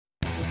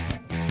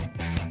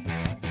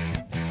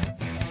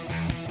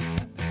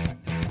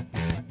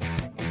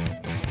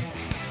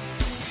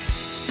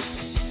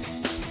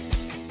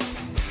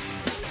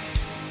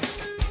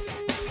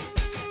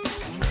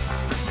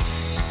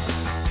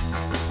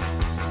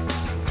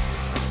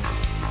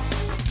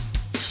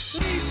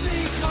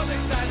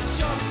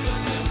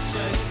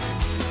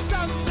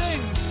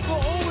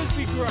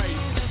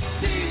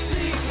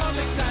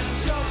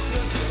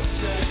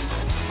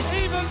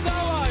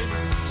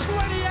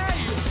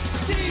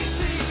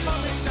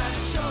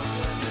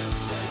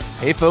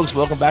Hey folks,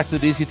 welcome back to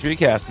the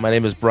DC3cast. My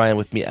name is Brian.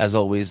 With me, as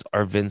always,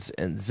 are Vince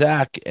and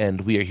Zach,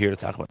 and we are here to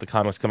talk about the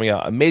comics coming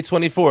out on May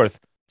 24th,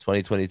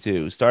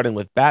 2022, starting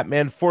with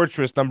Batman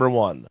Fortress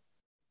 #1.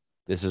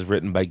 This is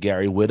written by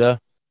Gary Whitta,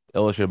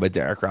 illustrated by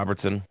Derek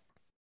Robertson.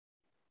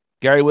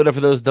 Gary Whitta, for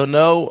those who don't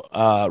know,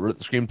 wrote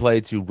the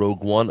screenplay to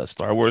Rogue One, a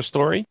Star Wars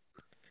story.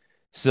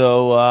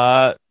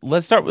 So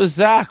let's start with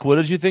Zach. What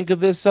did you think of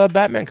this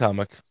Batman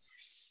comic?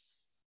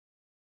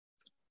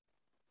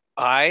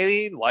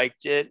 I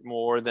liked it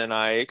more than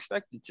I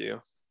expected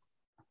to.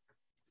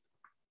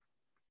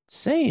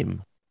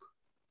 Same.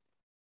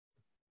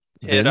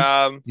 It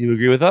Vince, do you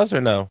agree with us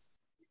or no?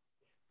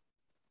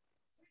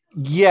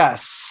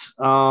 Yes.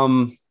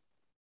 Well,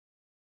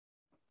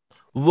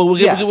 we'll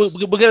Yes.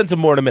 get into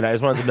more in a minute. I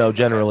just wanted to know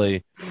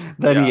generally.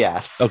 Then Yeah.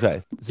 yes.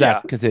 Okay,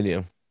 Zach, Yeah.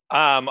 continue.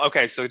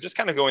 Okay, so just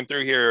kind of going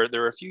through here,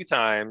 there were a few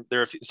times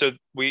so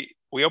we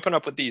open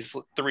up with these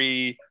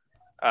three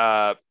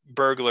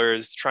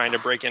burglars trying to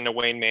break into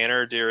Wayne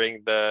Manor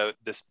during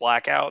this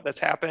blackout that's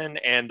happened,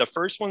 and the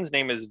first one's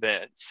name is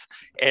Vince.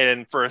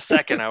 And for a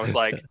second I was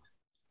like,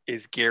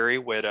 is Gary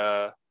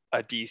Whitta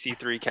a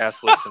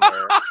DC3cast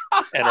listener?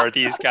 And are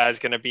these guys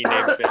going to be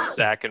named Vince,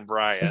 Zach, and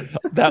Brian?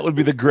 That would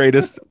be the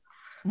greatest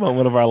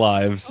moment of our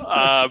lives.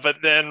 But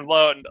then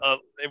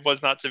it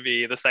was not to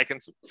be. The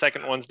second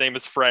one's name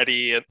is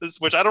Freddy,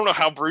 which I don't know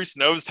how Bruce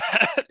knows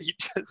that. He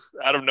just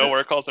out of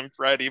nowhere calls him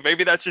Freddy.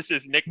 Maybe that's just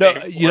his nickname.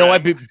 No, you know why?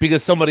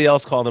 Because somebody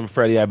else called him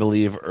Freddy, I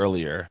believe,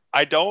 earlier.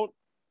 I don't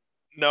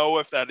know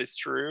if that is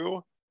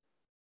true.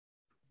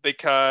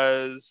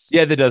 Because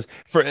yeah, that does.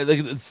 For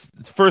it's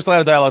first line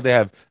of dialogue they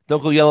have,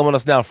 "Don't go yelling on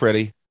us now,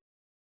 Freddy."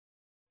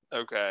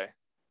 Okay,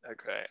 I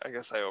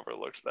guess I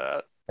overlooked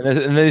that.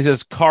 And then he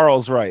says,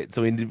 "Carl's right,"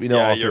 so we know.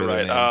 Yeah, all you're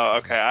right. Oh,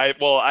 okay.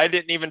 I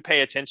didn't even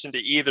pay attention to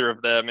either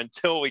of them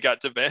until we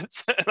got to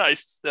Vince, and I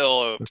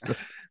still hoped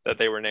that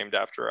they were named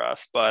after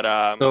us. But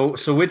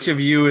so which of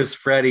you is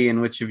Freddie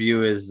and which of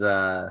you is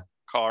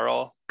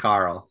Carl?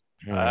 Carl?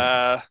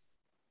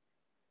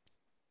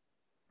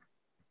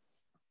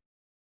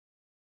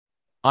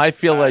 I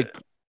feel like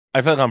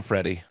I'm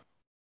Freddy.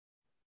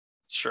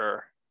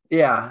 Sure.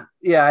 Yeah,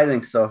 I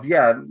think so.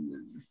 Yeah,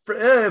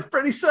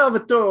 Freddie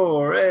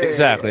Salvatore. Hey.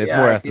 Exactly. It's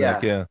more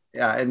ethnic.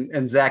 Yeah.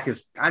 And Zach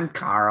I'm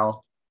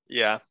Carl.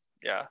 Yeah.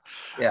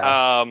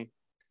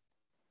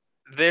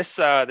 This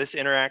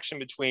interaction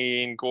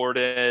between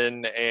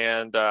Gordon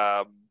and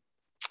Bullock,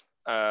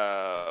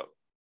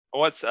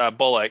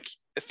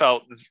 it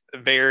felt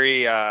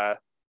very I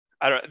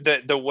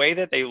don't the way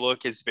that they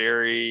look is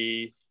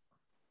very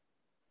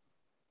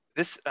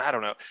I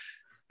don't know.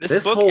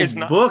 This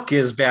book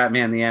is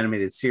Batman the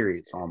Animated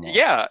Series almost.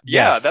 Yeah,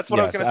 yes, that's what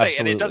I was going to say.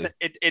 Absolutely.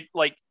 And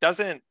it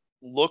doesn't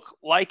look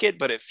like it,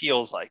 but it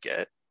feels like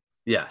it.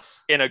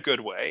 Yes. In a good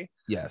way.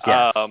 Yes.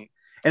 And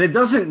it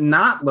doesn't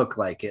not look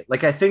like it.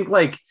 Like I think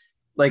like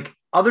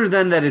other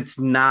than that it's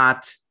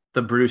not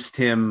the Bruce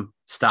Timm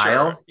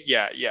style.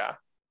 Sure. Yeah.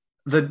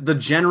 The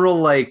general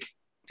like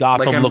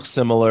Gotham looks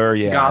similar.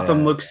 Yeah.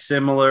 Gotham looks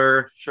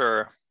similar.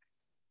 Sure.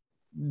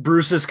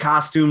 Bruce's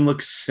costume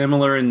looks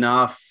similar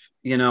enough.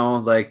 You know,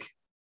 like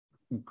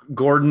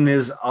Gordon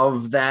is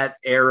of that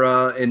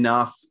era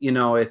enough. You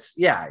know, it's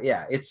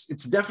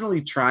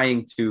definitely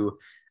trying to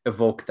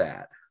evoke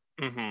that.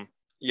 Mm-hmm.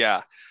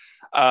 Yeah.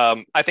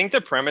 I think the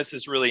premise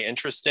is really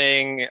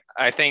interesting.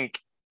 I think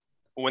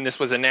when this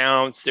was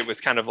announced, it was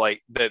kind of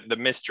like the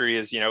mystery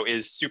is,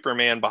 is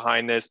Superman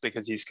behind this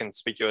because he's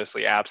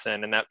conspicuously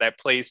absent, and that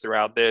plays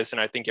throughout this. And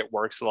I think it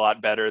works a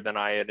lot better than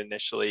I had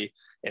initially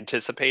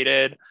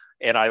anticipated.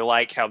 And I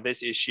like how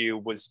this issue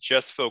was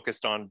just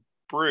focused on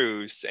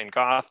Bruce and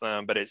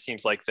Gotham, but it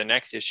seems like the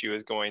next issue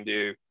is going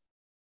to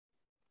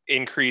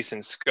increase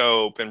in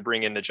scope and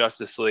bring in the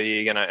Justice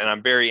League. And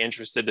I'm very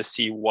interested to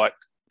see what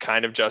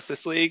kind of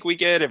Justice League we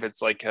get, if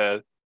it's like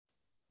a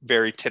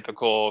very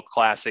typical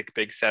classic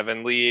Big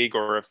Seven league,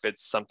 or if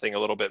it's something a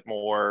little bit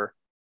more,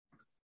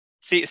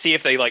 see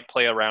if they like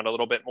play around a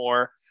little bit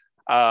more.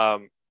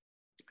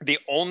 The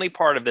only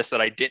part of this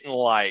that I didn't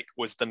like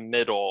was the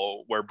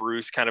middle where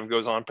Bruce kind of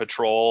goes on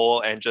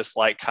patrol and just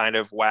like kind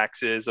of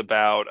waxes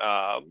about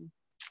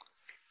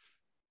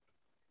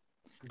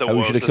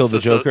we should have killed the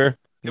Joker.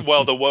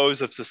 Well, the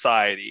woes of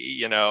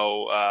society, in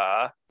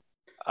my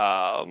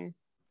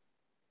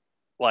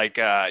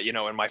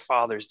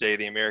father's day,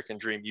 the American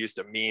dream used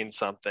to mean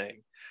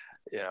something,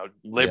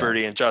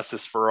 liberty and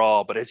justice for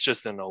all, but it's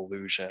just an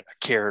illusion, a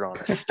carrot on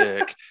a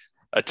stick.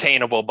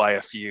 Attainable by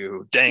a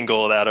few,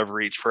 dangled out of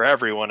reach for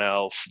everyone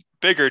else.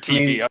 Bigger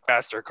TV, a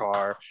faster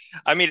car.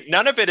 I mean,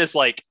 none of it is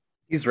like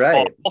he's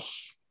right.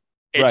 False.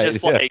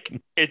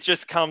 It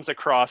just comes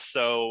across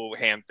so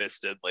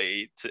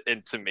ham-fistedly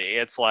to me.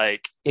 It's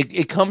like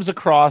it comes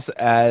across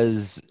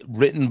as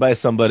written by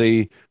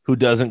somebody who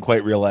doesn't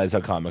quite realize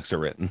how comics are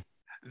written.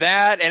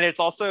 That, and it's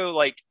also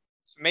like,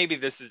 maybe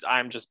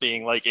I'm just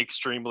being like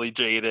extremely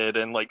jaded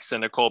and like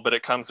cynical, but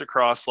it comes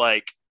across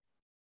like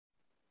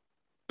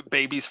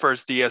baby's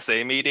first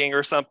DSA meeting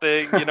or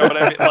something, you know what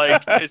I mean?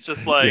 Like, it's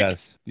just like,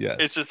 yes.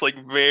 It's just like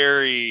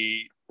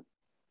very,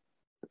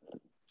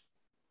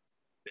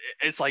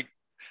 it's like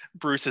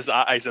Bruce's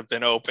eyes have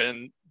been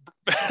opened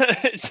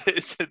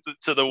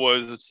to the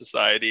woes of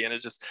society, and I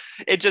just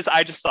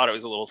thought it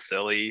was a little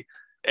silly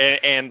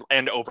and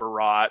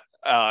overwrought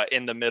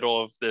in the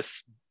middle of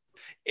this.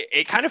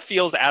 It kind of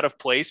feels out of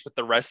place with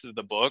the rest of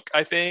the book,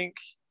 I think.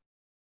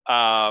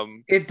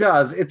 It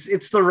does.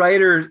 It's the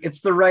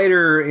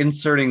writer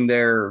inserting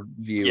their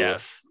view.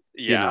 Yes.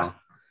 Yeah. You know.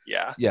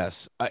 Yeah.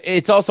 Yes.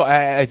 It's also,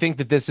 I think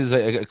that this is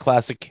a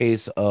classic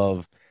case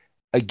of,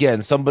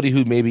 again, somebody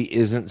who maybe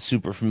isn't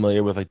super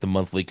familiar with like the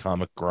monthly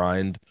comic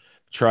grind,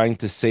 trying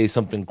to say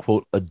something,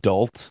 quote,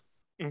 adult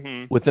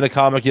within a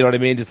comic. You know what I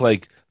mean? Just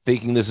like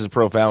thinking this is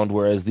profound,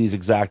 whereas these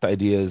exact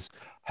ideas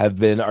have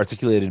been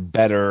articulated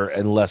better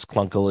and less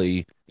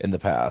clunkily in the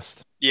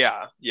past.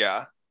 Yeah.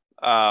 Yeah.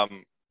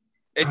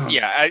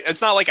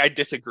 It's not like I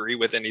disagree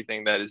with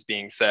anything that is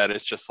being said.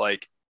 It's just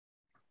like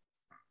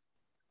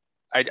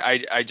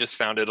I just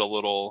found it a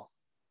little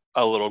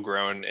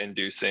groan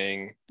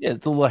inducing. Yeah,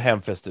 it's a little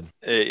ham-fisted.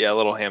 Yeah, a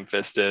little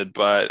ham-fisted,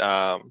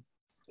 but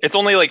it's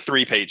only like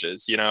 3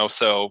 pages,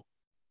 so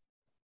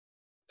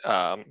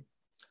I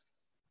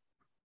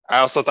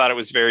also thought it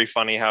was very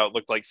funny how it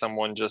looked like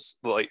someone just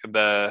like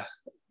that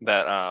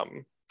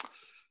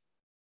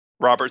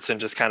Robertson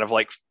just kind of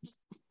like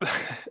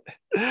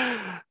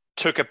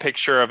took a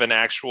picture of an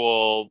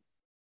actual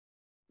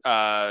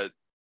TV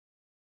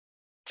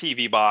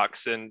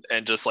box and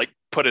just like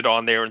put it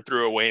on there and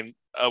threw a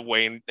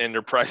Wayne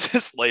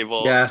Enterprises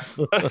label. Yes.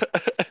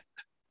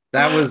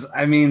 That was,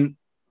 I mean,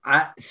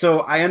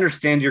 so I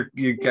understand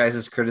your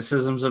guys'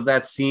 criticisms of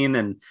that scene,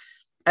 and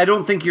I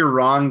don't think you're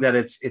wrong that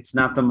it's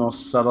not the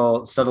most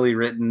subtly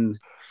written.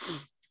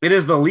 It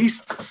is the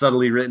least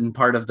subtly written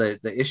part of the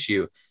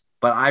issue,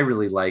 but I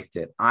really liked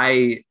it.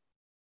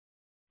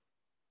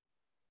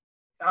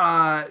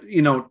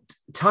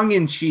 Tongue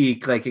in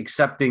cheek, like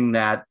accepting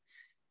that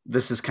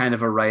this is kind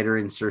of a writer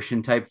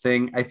insertion type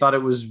thing. I thought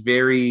it was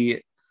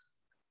very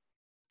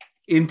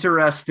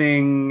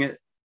interesting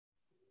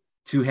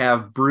to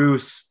have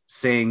Bruce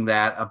saying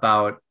that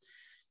about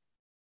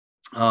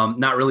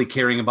not really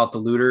caring about the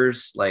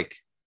looters, like,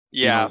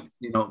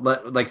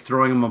 like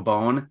throwing them a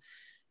bone,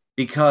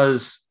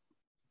 because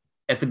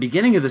at the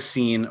beginning of the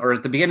scene, or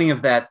at the beginning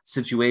of that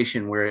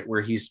situation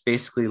where he's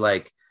basically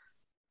like,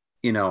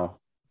 I'm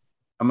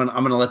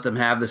gonna let them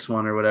have this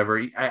one or whatever.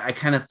 I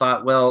kind of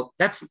thought, well,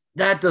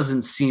 that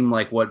doesn't seem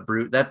like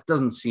that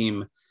doesn't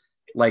seem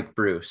like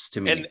Bruce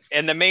to me.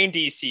 And the main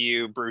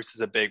DCU, Bruce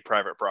is a big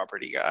private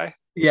property guy.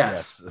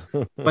 Yes.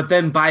 But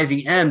then by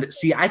the end,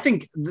 see, I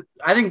think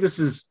this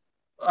is,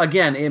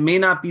 again, it may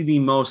not be the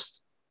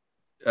most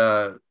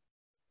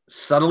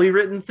subtly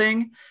written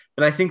thing,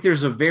 but I think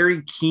there's a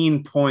very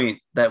keen point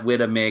that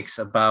Witta makes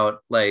about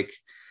like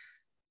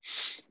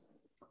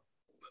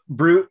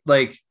Bruce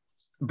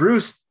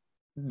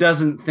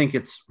doesn't think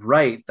it's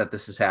right that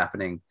this is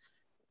happening,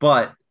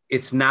 but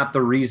it's not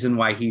the reason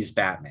why he's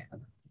Batman.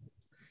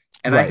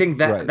 And I think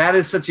that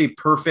is such a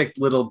perfect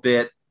little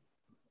bit.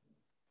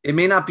 It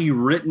may not be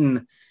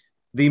written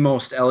the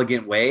most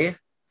elegant way,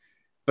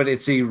 but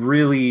it's a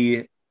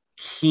really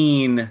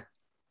keen,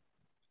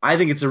 I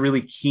think it's a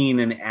really keen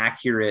and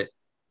accurate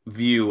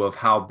view of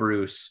how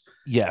Bruce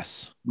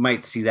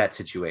might see that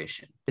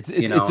situation.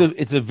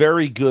 It's a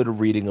very good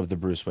reading of the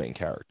Bruce Wayne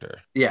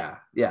character. Yeah.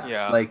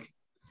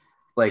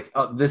 Like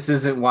this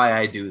isn't why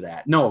I do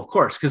that. No, of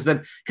course, because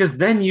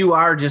then you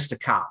are just a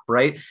cop,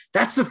 right?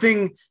 That's the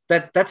thing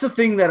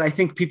that I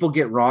think people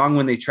get wrong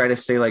when they try to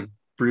say like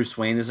Bruce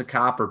Wayne is a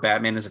cop or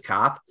Batman is a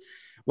cop.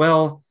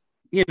 Well,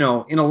 in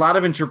a lot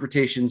of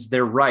interpretations,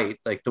 they're right,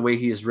 like the way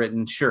he is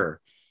written, sure.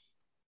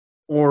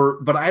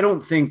 But I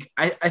don't think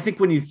I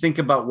think when you think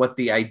about what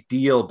the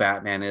ideal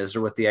Batman is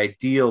or what the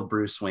ideal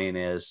Bruce Wayne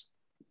is,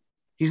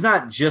 he's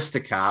not just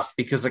a cop,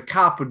 because a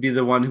cop would be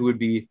the one who would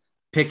be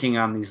picking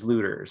on these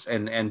looters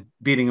and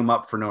beating them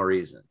up for no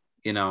reason,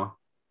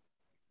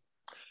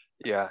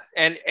 Yeah.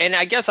 And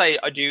I guess I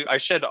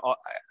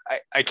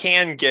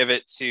can give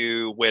it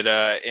to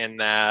Witta in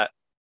that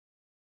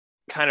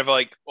kind of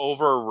like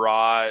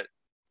overwrought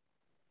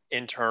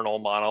internal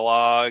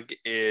monologue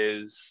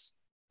is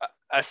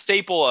a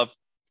staple of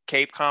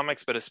Cape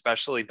comics, but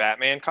especially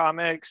Batman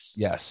comics.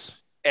 Yes.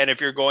 And if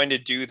you're going to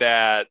do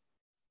that,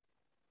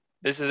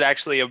 this is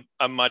actually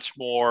a much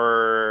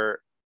more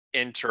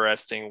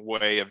interesting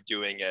way of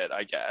doing it,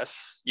 I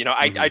guess.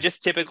 I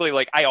just typically,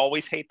 like, I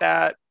always hate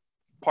that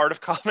part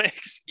of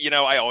comics.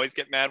 I always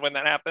get mad when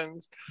that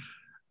happens.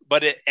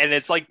 But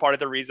it's like part of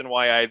the reason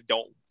why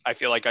I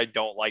feel like I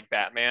don't like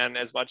Batman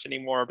as much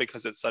anymore,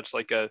 because it's such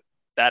like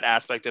that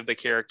aspect of the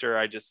character.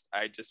 I just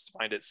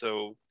find it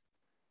so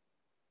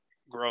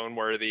groan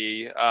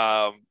worthy.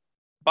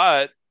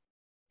 But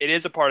it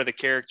is a part of the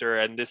character,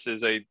 and this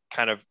is a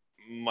kind of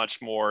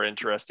much more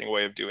interesting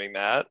way of doing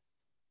that.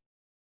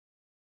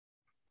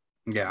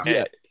 Yeah,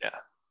 I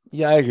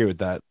agree with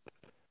that.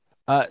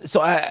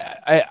 So I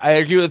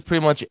agree with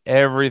pretty much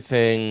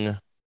everything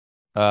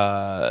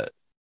you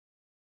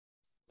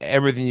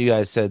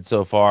guys said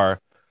so far.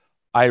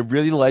 I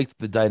really liked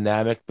the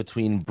dynamic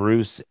between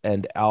Bruce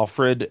and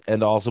Alfred,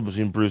 and also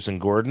between Bruce and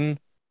Gordon.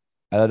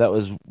 I thought that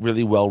was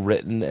really well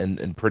written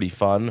and pretty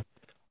fun.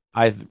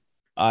 I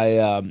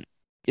I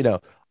you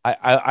know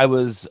I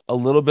was a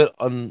little bit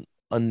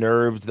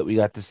unnerved that we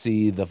got to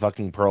see the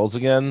fucking pearls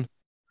again.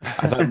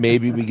 I thought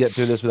maybe we get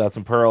through this without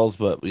some pearls,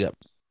 but we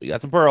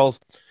got some pearls.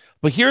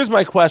 But here's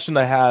my question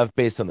I have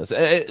based on this.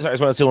 Sorry, I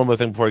just want to say one more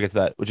thing before I get to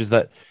that, which is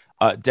that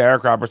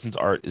Derek Robertson's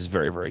art is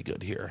very, very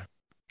good here.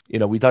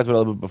 We talked about it a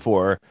little bit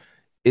before.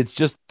 It's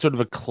just sort of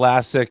a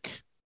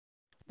classic.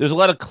 There's a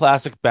lot of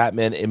classic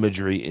Batman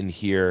imagery in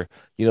here.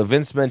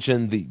 Vince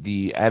mentioned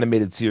the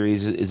animated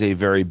series is a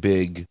very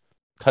big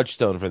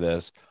touchstone for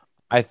this.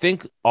 I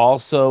think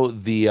also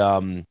the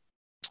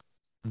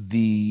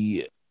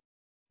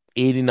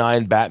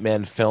 89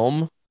 Batman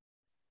film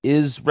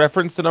is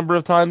referenced a number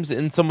of times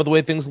in some of the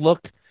way things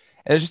look.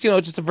 And it's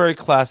just a very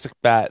classic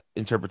Bat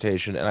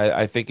interpretation. And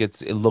I think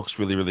it looks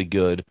really, really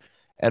good.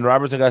 And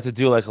Robertson got to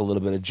do like a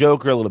little bit of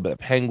Joker, a little bit of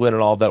Penguin,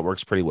 and all that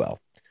works pretty well.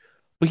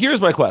 But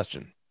here's my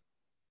question.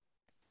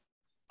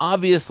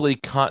 Obviously,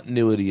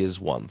 continuity is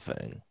one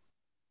thing.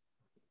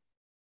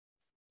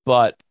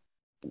 But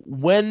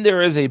when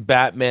there is a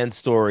Batman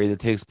story that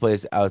takes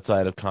place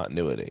outside of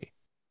continuity,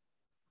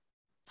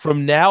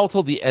 from now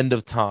till the end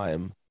of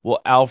time, will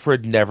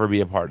Alfred never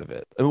be a part of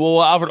it? I mean,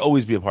 will Alfred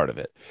always be a part of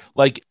it?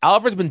 Like,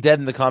 Alfred's been dead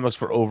in the comics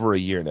for over a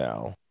year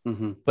now,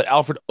 but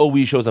Alfred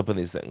always shows up in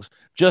these things.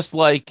 Just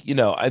like,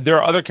 there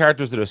are other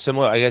characters that are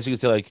similar. I guess you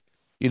could say, like,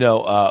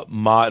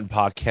 Ma and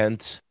Pa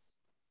Kent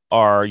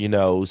are,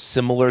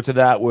 similar to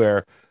that,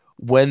 where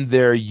when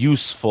they're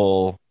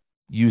useful,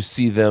 you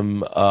see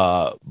them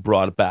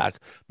brought back.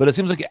 But it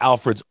seems like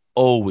Alfred's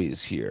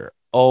always here,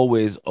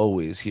 always,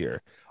 always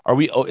here.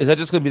 Is that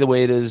just going to be the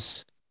way it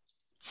is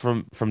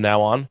from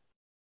now on?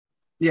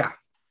 Yeah.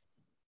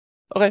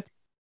 Okay.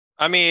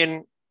 I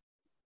mean,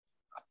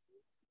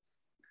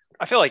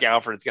 I feel like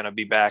Alfred's going to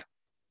be back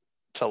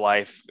to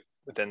life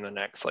within the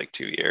next like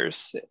 2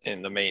 years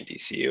in the main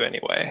DCU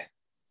anyway.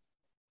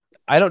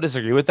 I don't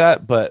disagree with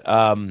that, but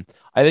I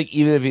think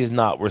even if he's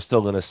not, we're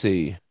still going to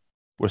see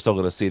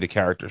the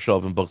character show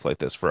up in books like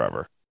this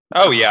forever.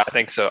 Oh yeah, I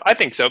think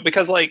so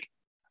because like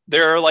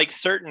there are like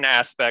certain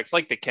aspects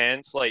like the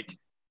Kents, like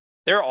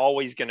they're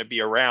always going to be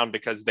around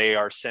because they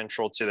are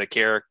central to the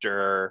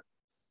character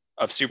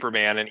of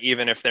Superman. And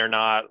even if they're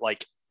not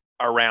like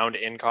around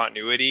in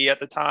continuity at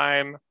the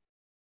time,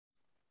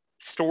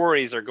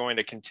 stories are going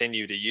to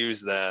continue to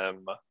use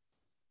them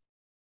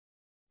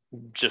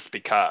just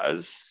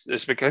because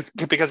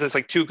it's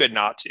like too good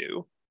not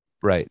to.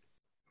 Right.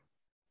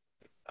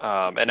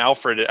 And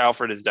Alfred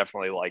is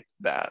definitely like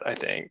that, I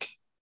think.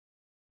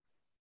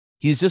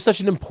 He's just such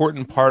an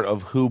important part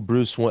of who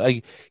Bruce Wayne.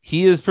 Like,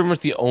 he is pretty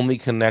much the only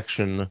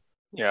connection.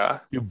 Yeah.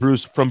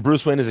 From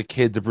Bruce Wayne as a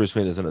kid to Bruce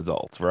Wayne as an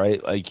adult,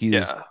 right? Like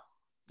he's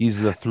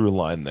the through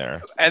line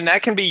there. And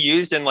that can be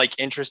used in like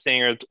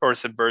interesting or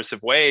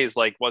subversive ways.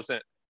 Like was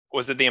it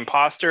the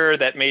imposter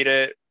that made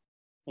it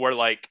where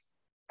like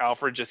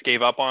Alfred just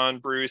gave up on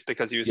Bruce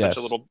because he was such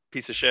a little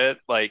piece of shit?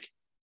 Like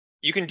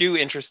you can do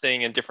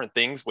interesting and different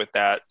things with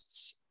that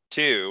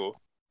too.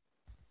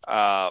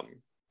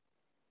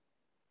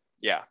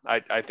 Yeah,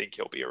 I think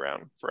he'll be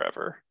around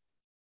forever.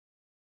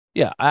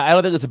 Yeah, I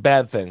don't think it's a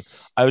bad thing.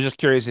 I was just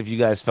curious if you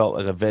guys felt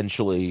like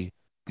eventually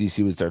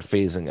DC would start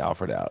phasing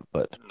Alfred out,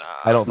 but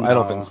I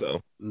don't think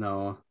so.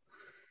 No.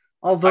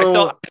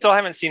 Although I still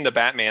haven't seen the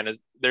Batman.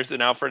 There's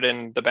an Alfred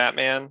in the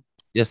Batman?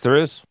 Yes, there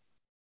is.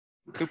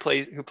 Who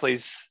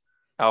plays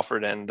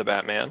Alfred in the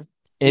Batman?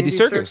 Andy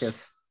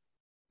Serkis.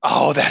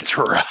 Oh, that's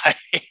right.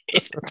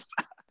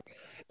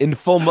 In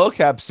full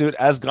mocap suit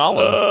as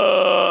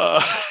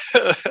Gollum.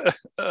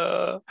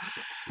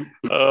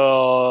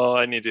 Oh,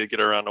 I need to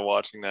get around to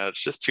watching that.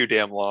 It's just too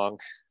damn long.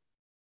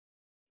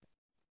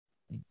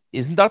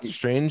 Isn't Doctor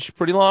Strange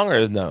pretty long,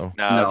 or no?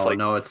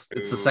 No, it's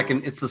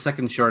the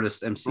second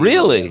shortest MCU.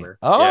 Really? Ever.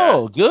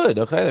 Oh, yeah. Good.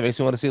 Okay, that makes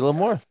me want to see a little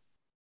more.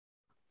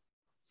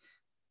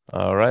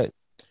 All right.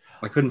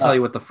 I couldn't tell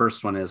you what the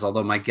first one is,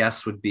 although my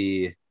guess would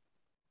be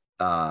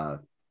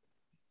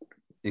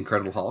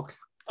Incredible Hulk.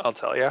 I'll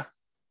tell you.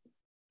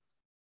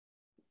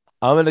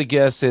 I'm gonna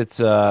guess it's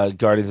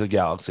Guardians of the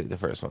Galaxy, the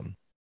first one.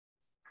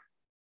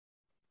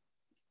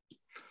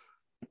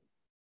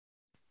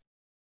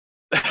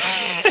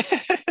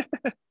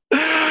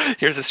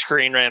 Here's a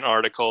Screen Rant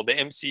article. The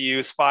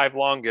MCU's 5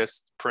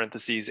 longest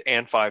 (parentheses)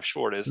 and 5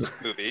 shortest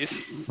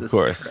movies. Of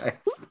course.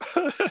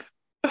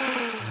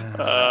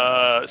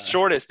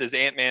 Shortest is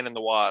Ant-Man and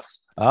the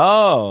Wasp.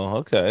 Oh,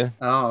 okay.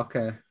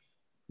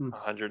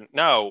 100.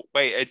 No,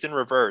 wait, it's in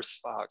reverse.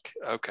 Fuck.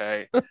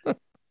 Okay.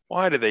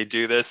 Why do they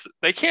do this?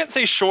 They can't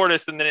say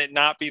shortest and then it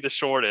not be the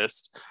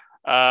shortest.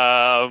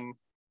 Thor: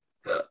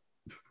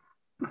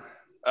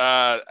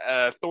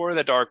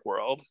 The Dark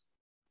World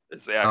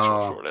is the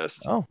actual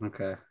shortest. Oh,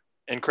 okay.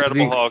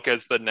 Incredible Hulk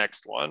is the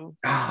next one.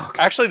 Oh,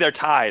 okay. Actually, they're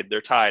tied.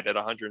 They're tied at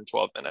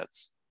 112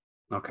 minutes.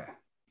 Okay.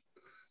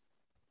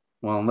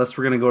 Well, unless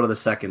we're going to go to the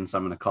seconds,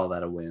 I'm going to call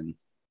that a win.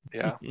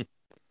 Yeah.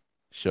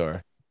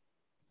 Sure.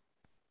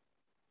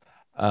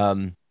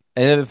 Any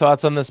other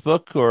thoughts on this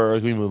book, or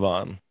can we move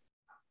on?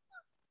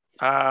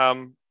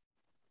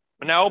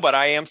 No, but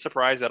I am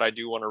surprised that I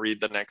do want to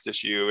read the next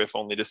issue, if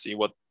only to see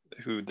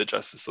who the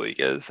Justice League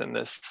is in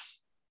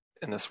this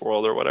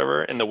world or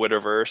whatever, in the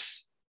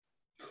Widowverse.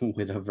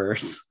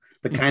 Widowverse.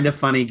 The kind of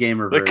funny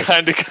gamerverse. The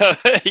kind of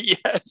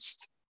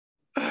yes.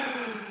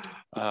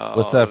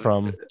 What's that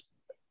from?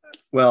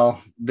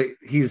 Well,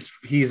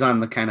 he's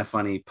on the kind of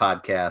funny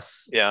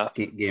podcast. Yeah,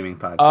 gaming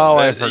podcast. Oh,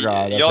 I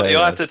forgot.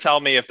 You'll have to tell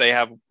me if they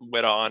have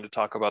Widow on to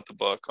talk about the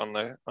book on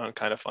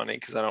kind of funny,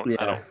 because I don't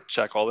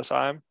check all the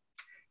time.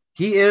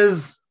 He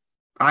is.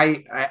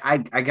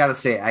 I gotta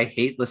say, I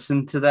hate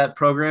listening to that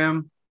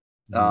program.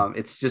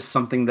 It's just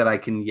something that I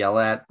can yell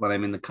at when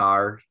I'm in the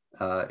car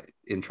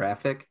in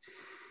traffic.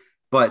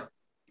 But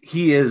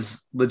he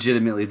is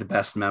legitimately the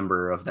best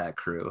member of that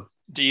crew.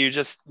 Do you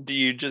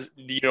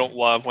don't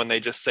love when they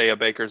just say a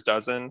baker's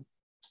dozen?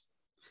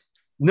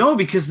 No,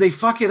 because they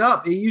fuck it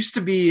up. It used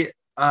to be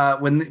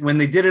when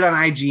they did it on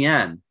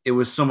IGN, it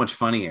was so much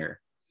funnoner.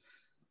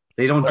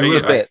 They don't do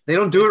it right. They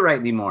don't do it right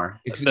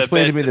anymore.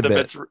 Explain to me the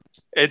bit.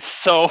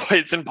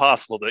 It's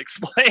impossible to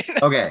explain.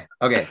 Okay.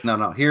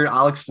 No. Here,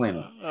 I'll explain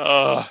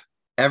it.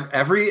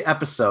 Every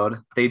episode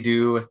they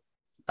do.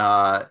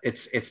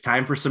 It's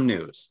time for some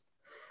news,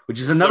 which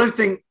is another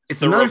thing.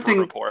 It's another thing.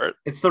 Report.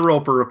 It's the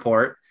Roper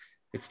Report.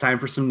 It's time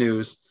for some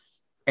news.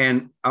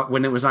 And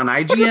when it was on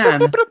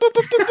IGN,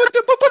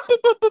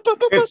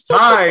 it's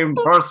time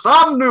for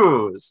some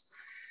news.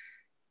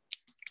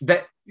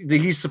 That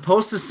he's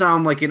supposed to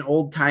sound like an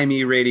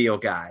old-timey radio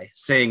guy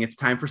saying it's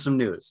time for some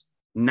news.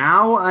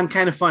 Now on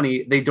Kind of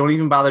Funny, they don't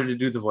even bother to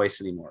do the voice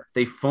anymore.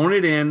 They phone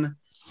it in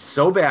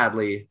so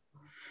badly.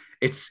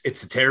 It's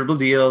a terrible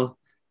deal.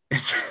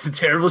 It's a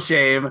terrible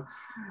shame.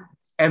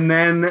 And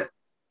then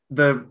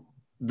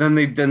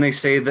they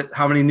say that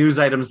how many news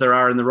items there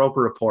are in the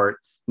Roper Report.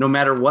 No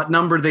matter what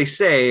number they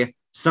say,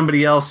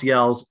 somebody else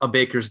yells a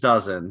baker's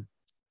dozen.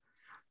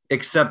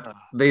 Except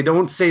they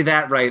don't say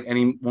that right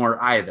anymore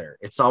either.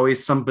 It's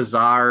always some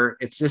bizarre.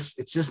 It's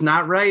just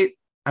not right.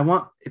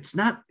 It's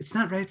not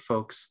right,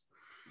 folks.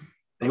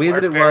 The way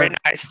that it very was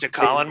nice to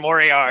Colin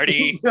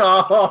Moriarty.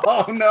 No.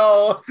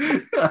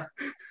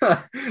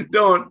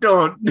 Don't.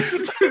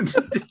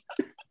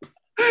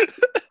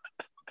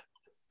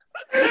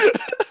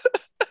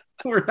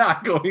 We're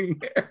not going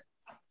there.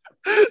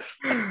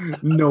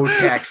 No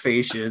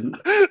taxation.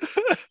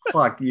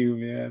 Fuck you,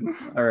 man.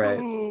 All right.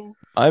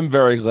 I'm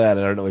very glad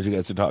I don't know what you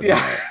guys are talking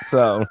about.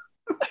 So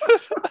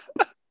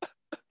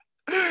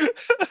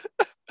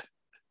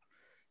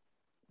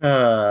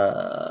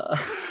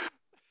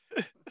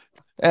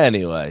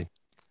anyway,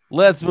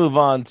 let's move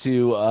on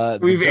to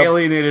we've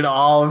alienated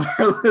all of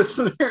our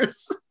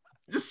listeners.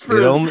 Just for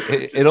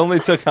it only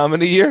took how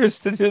many years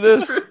to do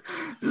this?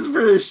 Just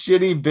for a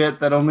shitty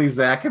bit that only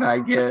Zach and I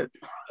get.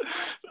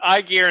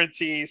 I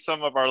guarantee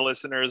some of our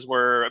listeners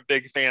were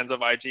big fans of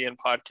IGN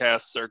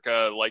podcasts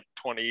circa like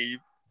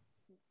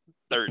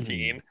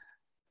 2013.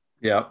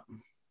 Yep.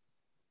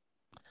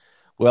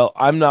 Well,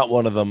 I'm not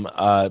one of them,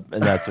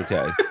 and that's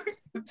okay.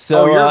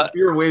 So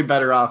you're way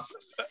better off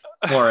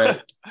for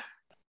it.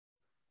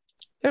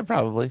 Yeah,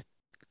 probably.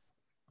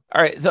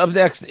 All right, so up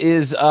next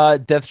is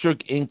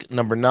Deathstroke Inc.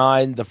 number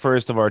 9, the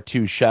first of our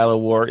 2 Shadow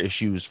War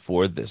issues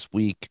for this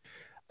week.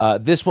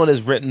 This one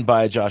is written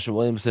by Joshua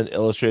Williamson,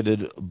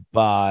 illustrated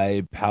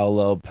by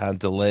Paolo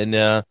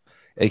Pantalena,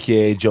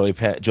 aka Joey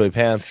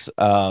Pants.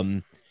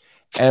 And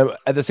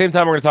at the same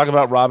time, we're going to talk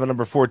about Robin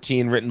number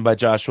 14, written by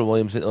Joshua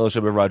Williamson,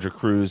 illustrated by Roger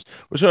Cruz.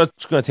 We're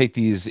just going to take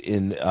these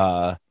in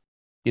a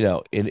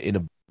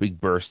big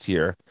burst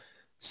here.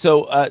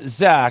 So,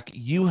 Zach,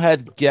 you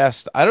had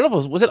guessed. I don't know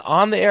if was it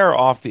on the air or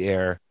off the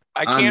air?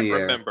 I can't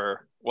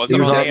remember. Was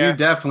it on the air? You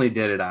definitely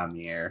did it on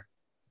the air,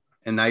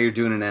 and now you're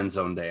doing an end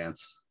zone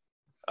dance.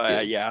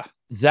 Yeah.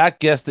 Zach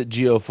guessed that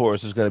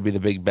Geoforce is going to be the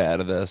big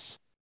bad of this,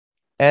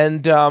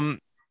 and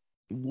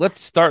let's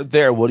start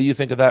there. What do you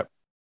think of that?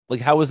 Like,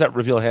 how was that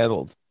reveal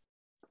handled?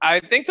 I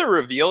think the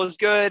reveal is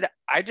good.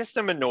 I just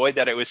am annoyed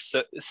that it was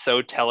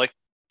so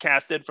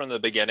telecasted from the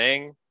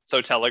beginning. So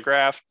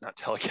telegraphed, not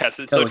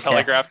telecasted, so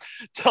telegraphed.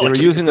 They were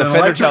using the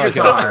Fender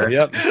Telecaster.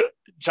 Yep.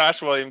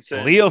 Josh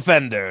Williamson. Leo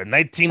Fender,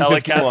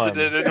 1951. Telecasted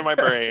it into my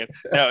brain.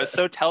 No, it's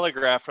so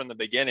telegraphed from the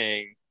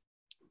beginning.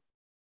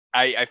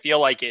 I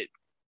feel like it.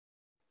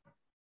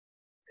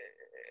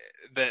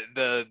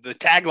 The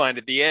tagline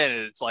at the end,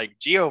 it's like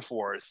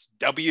Geoforce,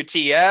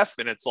 WTF,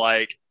 and it's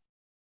like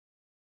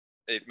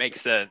it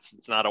makes sense.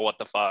 It's not a what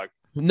the fuck.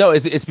 No,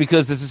 it's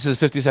because this is his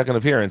 52nd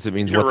appearance. It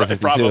means you're what right, the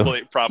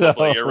 52. Probably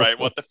so. You're right.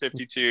 What the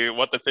 52?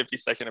 What the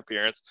 52nd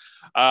appearance?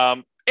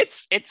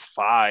 It's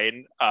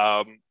fine.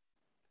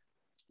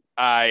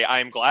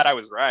 I'm glad I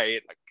was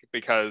right,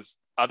 because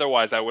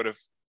otherwise I would have.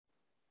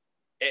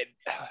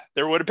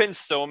 There would have been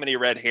so many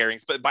red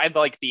herrings. But by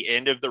like the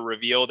end of the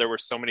reveal, there were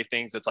so many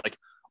things that's like,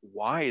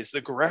 why is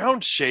the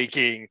ground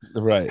shaking?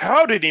 Right.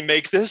 How did he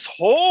make this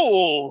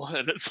hole?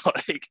 And it's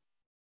like,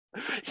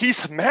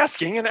 he's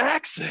masking an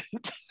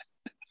accent.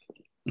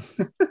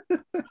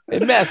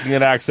 And masking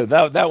an accent,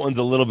 that one's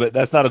a little bit.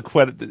 That's not a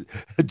quite.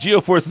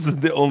 Geoforce is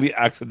the only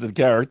accented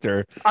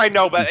character. I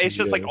know, but it's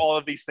just like all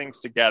of these things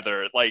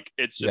together. Like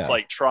it's just Yeah.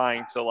 like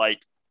trying to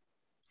like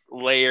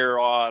layer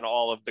on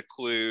all of the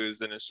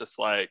clues, and it's just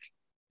like,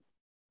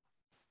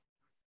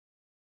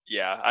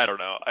 yeah, I don't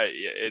know.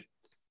 It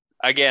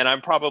again,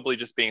 I'm probably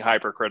just being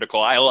hypercritical.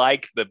 I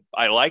like the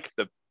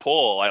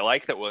pull. I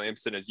like that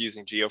Williamson is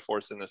using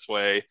Geoforce in this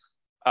way.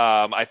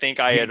 I think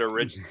I had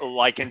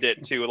likened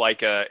it to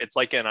like it's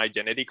like an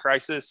Identity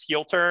Crisis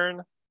heel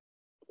turn,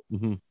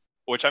 Mm-hmm.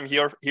 which I'm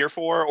here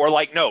for. Or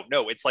like no,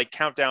 it's like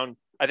Countdown.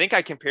 I think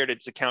I compared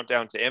it to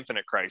Countdown to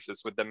Infinite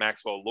Crisis with the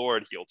Maxwell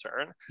Lord heel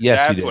turn.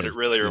 Yes, That's what it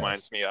really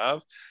reminds me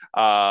of.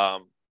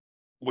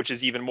 Which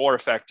is even more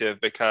effective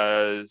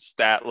because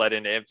that led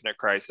into Infinite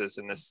Crisis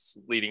and this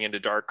leading into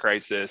Dark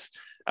Crisis.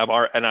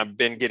 I've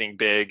been getting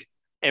big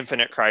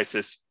Infinite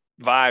Crisis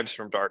vibes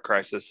from Dark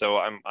Crisis, so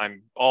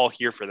I'm all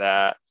here for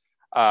that.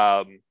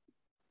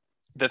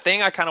 The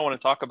thing I kind of want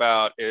to talk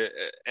about,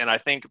 and I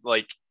think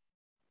like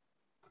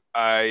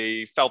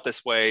I felt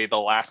this way the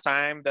last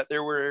time that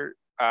there were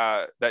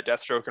that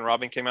Deathstroke and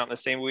Robin came out in the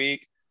same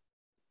week,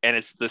 and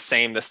it's the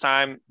same this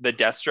time. The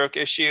Deathstroke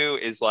issue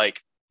is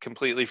like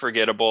completely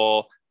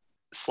forgettable,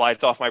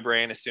 slides off my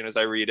brain as soon as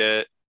I read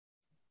it.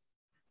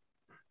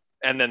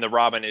 And then the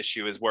Robin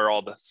issue is where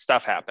all the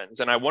stuff happens.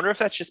 And I wonder if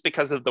that's just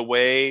because of the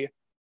way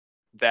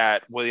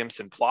that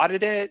Williamson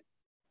plotted it,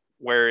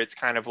 where it's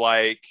kind of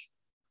like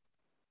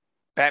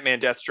Batman,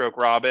 Deathstroke,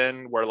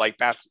 Robin, where like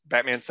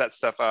Batman sets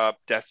stuff up,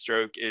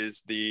 Deathstroke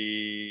is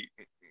the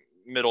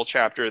middle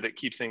chapter that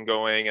keeps things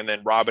going, and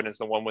then Robin is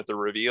the one with the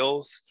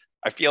reveals.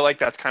 I feel like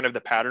that's kind of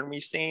the pattern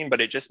we've seen, but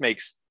it just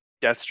makes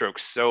Deathstroke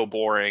so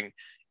boring.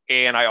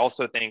 And I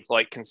also think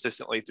like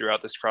consistently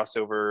throughout this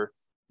crossover,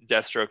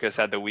 Deathstroke has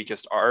had the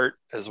weakest art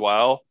as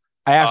well.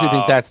 I actually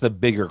think that's the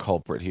bigger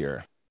culprit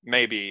here.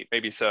 Maybe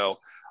so.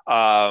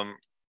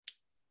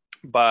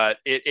 But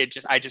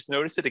I just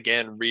noticed it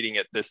again reading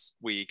it this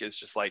week. It's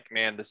just like,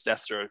 man, this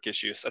Deathstroke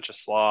issue is such a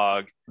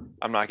slog.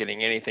 I'm not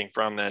getting anything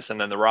from this.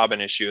 And then the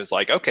Robin issue is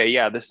like, okay,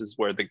 yeah, this is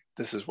where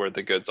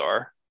the goods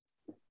are.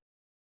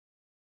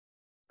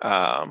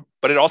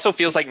 But it also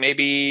feels like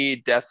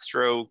maybe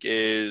Deathstroke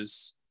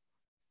is,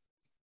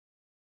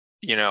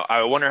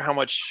 I wonder how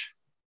much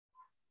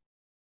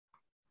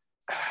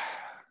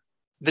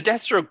the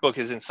Deathstroke book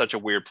is in such a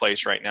weird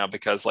place right now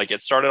because like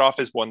it started off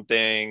as one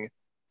thing,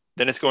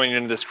 then it's going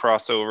into this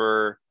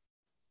crossover.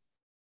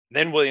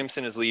 Then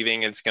Williamson is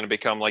leaving. And it's going to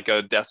become like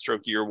a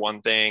Deathstroke year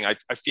one thing.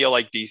 I feel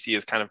like DC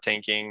is kind of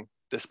tanking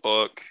this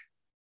book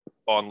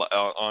on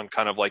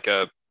kind of like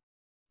a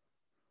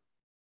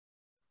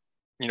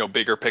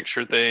bigger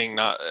picture thing.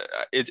 Not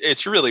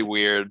it's really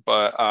weird,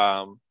 but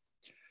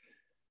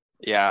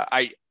yeah,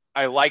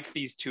 I like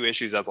these two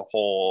issues as a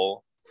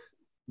whole,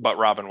 but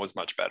Robin was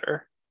much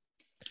better.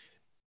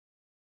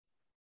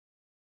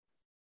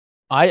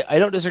 I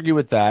don't disagree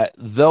with that,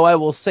 though I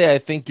will say I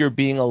think you're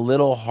being a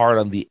little hard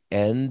on the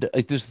end.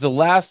 Like there's the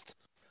last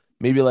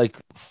maybe like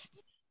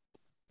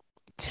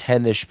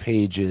 10-ish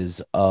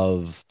pages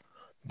of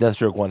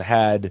Deathstroke one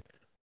had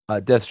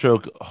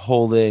Deathstroke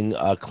holding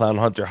Clown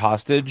Hunter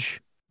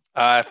hostage.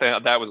 I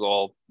think that was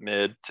all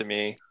mid to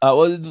me.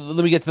 Well,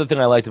 let me get to the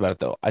thing I liked about it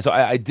though.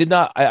 I did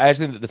not. I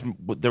actually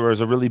think that there was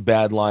a really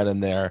bad line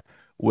in there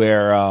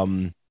where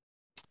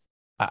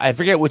I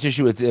forget which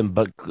issue it's in,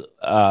 but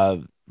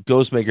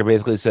Ghostmaker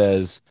basically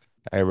says,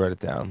 I wrote it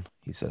down.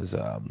 He says,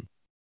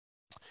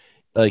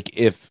 like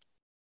if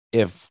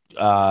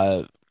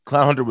Clown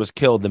Hunter was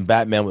killed, then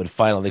Batman would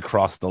finally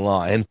cross the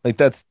line. Like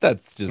that's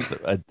just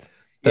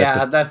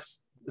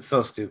that's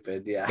so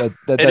stupid. Yeah,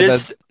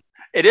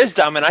 it is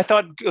dumb. And I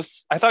thought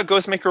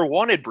Ghostmaker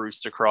wanted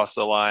Bruce to cross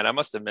the line. I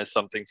must have missed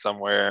something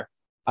somewhere.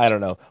 I don't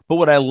know. But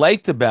what I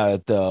liked about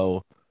it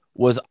though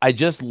was I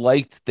just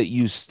liked that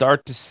you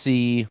start to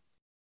see.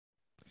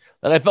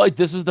 And I felt like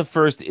this was the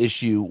first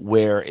issue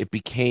where it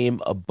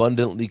became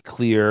abundantly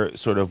clear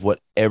sort of what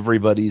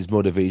everybody's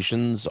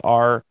motivations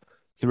are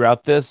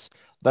throughout this.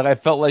 That I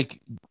felt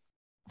like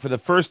for the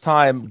first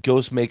time,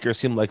 Ghostmaker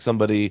seemed like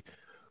somebody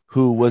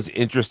who was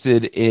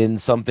interested in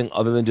something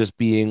other than just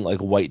being like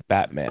white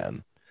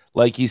Batman.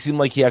 Like he seemed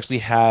like he actually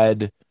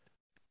had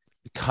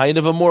kind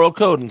of a moral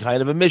code and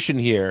kind of a mission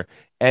here.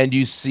 And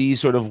you see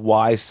sort of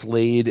why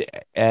Slade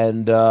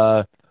and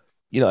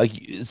like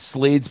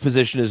Slade's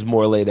position is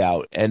more laid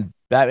out, and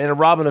Batman and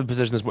Robin of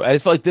position is more. I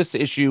feel like this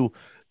issue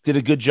did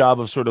a good job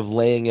of sort of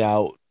laying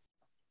out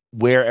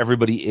where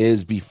everybody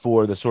is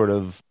before the sort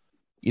of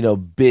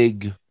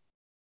big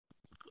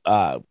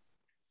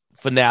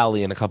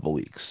finale in a couple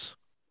weeks.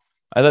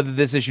 I thought that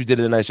this issue did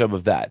a nice job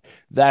of that.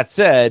 That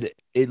said,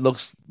 it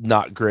looks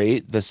not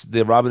great.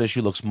 The Robin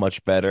issue looks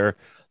much better.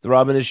 The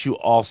Robin issue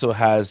also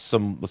has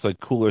some looks like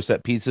cooler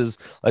set pieces,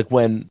 like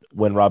when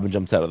Robin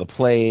jumps out of the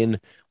plane,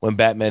 when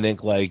Batman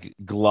Inc. like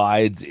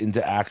glides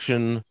into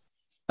action.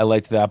 I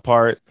liked that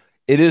part.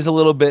 It is a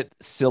little bit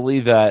silly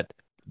that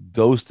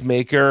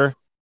Ghostmaker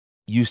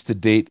used to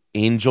date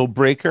Angel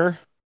Breaker.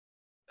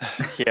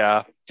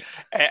 Yeah.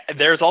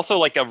 There's also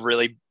like a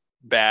really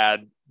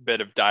bad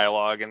bit of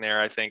dialogue in there,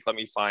 I think. Let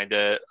me find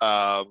it.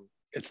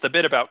 It's the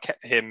bit about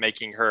him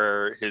making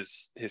her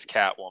his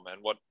Catwoman.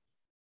 What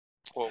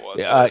was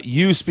it?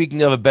 You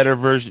speaking of a better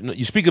version,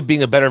 you speak of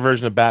being a better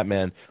version of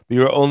Batman, but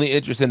you're only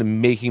interested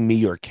in making me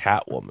your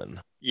Catwoman.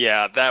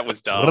 Yeah, that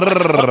was dumb.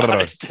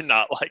 I did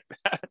not like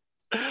that.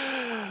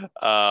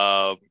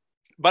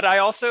 But I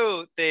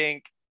also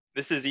think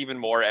this is even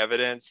more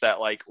evidence that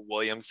like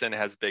Williamson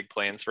has big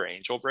plans for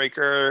Angel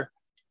Breaker.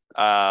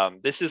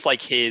 This is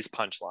like his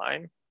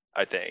punchline,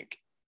 I think.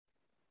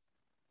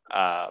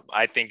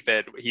 I think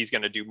that he's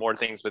going to do more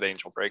things with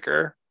Angel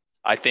Breaker.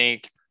 I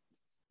think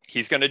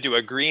he's going to do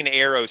a Green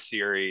Arrow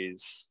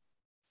series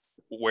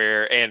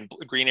and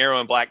Green Arrow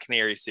and Black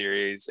Canary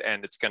series,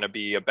 and it's going to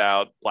be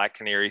about Black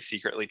Canary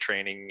secretly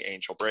training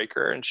Angel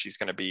Breaker, and she's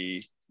going to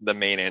be the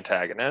main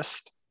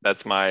antagonist.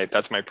 That's my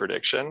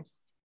prediction.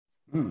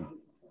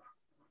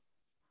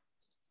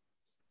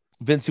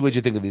 Vince, what'd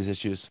you think of these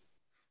issues?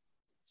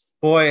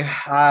 Boy,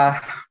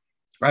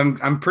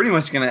 I'm pretty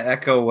much going to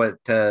echo what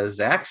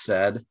Zach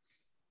said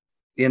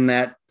in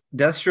that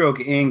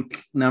Deathstroke Inc.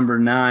 number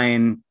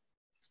 9.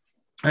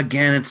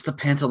 Again, it's the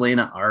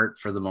Pantalena art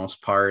for the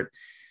most part.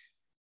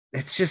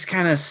 It's just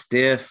kind of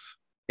stiff.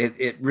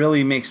 It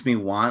really makes me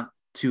want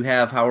to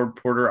have Howard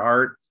Porter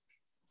art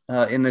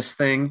in this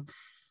thing.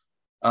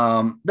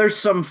 There's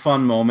some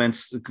fun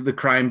moments. The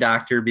crime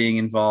doctor being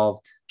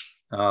involved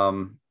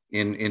in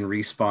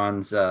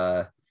Respawn's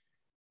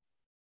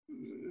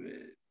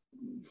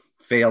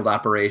failed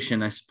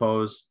operation, I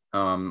suppose.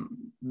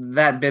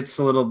 That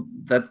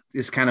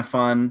is kind of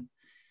fun.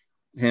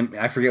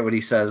 I forget what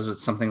he says, but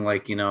something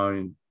like,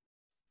 can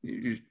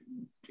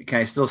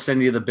I still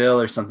send you the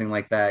bill or something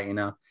like that?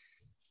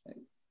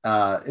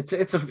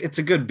 It's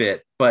a good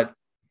bit, but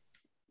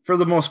for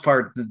the most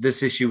part,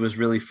 this issue was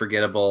really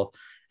forgettable,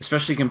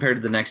 especially compared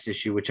to the next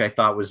issue, which I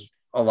thought was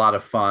a lot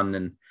of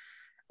fun.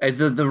 And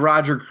the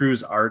Roger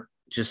Cruz art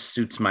just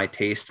suits my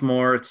taste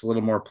more. It's a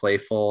little more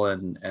playful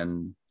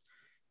and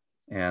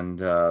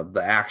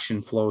the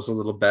action flows a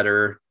little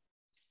better.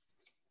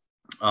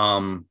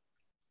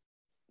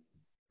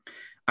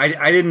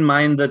 I didn't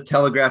mind the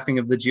telegraphing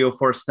of the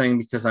Geoforce thing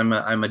because I'm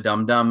a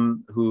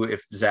dum-dum who,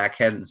 if Zach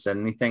hadn't said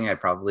anything, I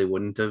probably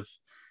wouldn't have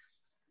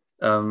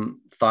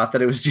thought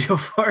that it was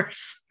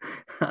Geoforce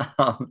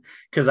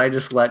because I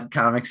just let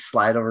comics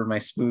slide over my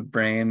smooth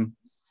brain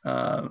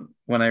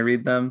when I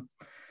read them.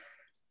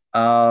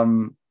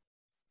 The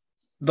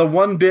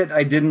one bit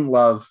I didn't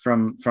love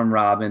from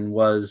Robin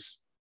was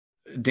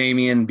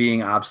Damian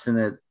being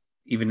obstinate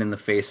even in the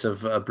face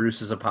of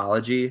Bruce's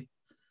apology.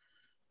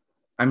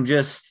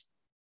 It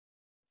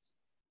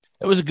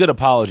was a good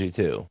apology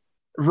too.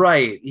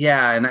 Right.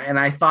 Yeah. And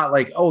I thought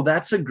like, oh,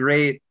 that's a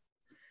great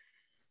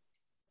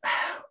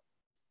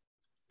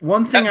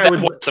one thing.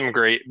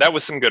 That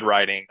was some good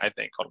writing, I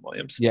think, on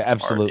Williams. Yeah,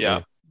 absolutely.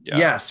 Yeah.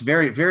 Yes,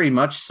 very, very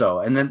much so.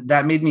 And then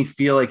that made me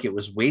feel like it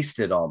was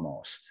wasted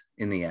almost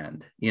in the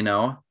end,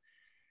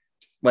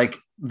 like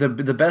the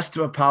best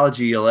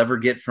apology you'll ever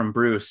get from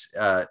Bruce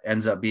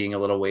ends up being a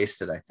little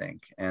wasted, I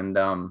think. And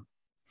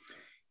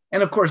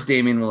of course,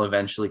 Damian will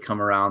eventually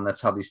come around.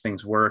 That's how these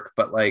things work.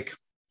 But like,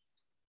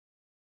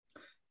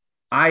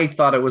 I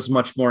thought it was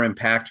much more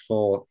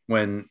impactful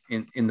when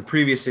in the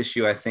previous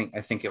issue, I think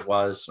it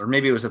was, or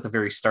maybe it was at the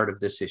very start of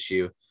this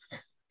issue.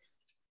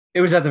 It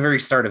was at the very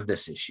start of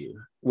this issue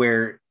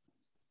where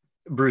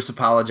Bruce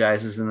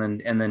apologizes and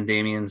then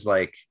Damian's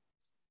like,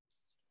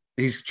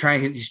 he's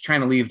trying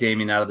to leave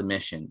Damian out of the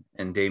mission,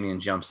 and Damian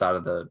jumps out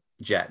of the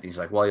jet. And he's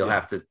like, well, you'll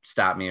have to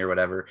stop me or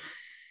whatever.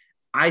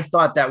 I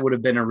thought that would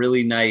have been a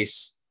really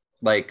nice,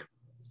 like,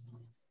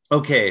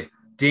 okay,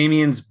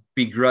 Damian's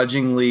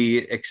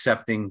begrudgingly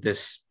accepting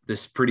this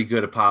pretty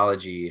good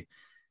apology,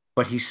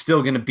 but he's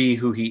still going to be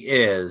who he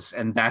is.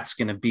 And that's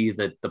going to be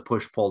the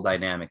push-pull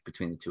dynamic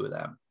between the two of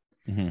them.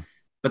 Mm-hmm.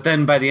 But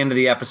then by the end of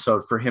the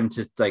episode, for him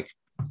to like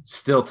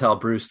still tell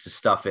Bruce to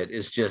stuff it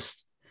is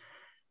just,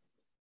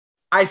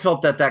 I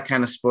felt that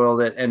kind of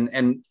spoiled it.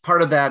 And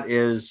part of that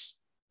is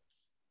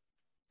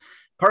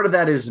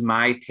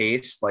my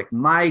taste. Like,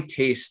 my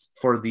taste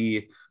for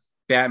the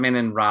Batman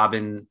and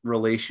Robin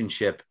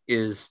relationship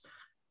is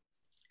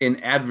an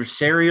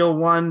adversarial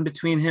one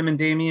between him and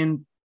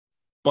Damian,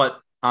 but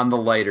on the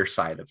lighter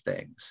side of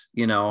things,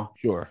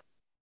 Sure.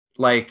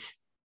 Like,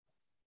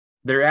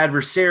 they're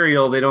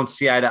adversarial. They don't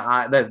see eye to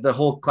eye. The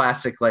whole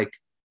classic, like,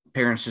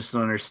 parents just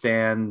don't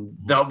understand.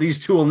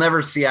 These two will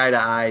never see eye to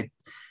eye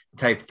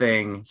type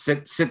thing,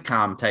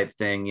 sitcom type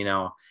thing,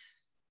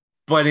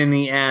 but in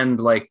the end,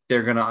 like,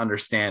 they're going to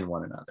understand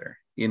one another,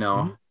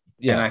 Mm-hmm.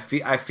 Yeah. And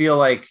I feel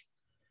like,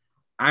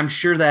 I'm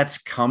sure that's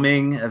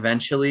coming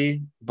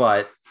eventually,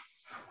 but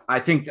I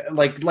think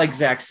like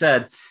Zach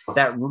said,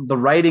 that the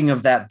writing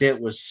of that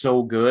bit was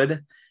so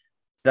good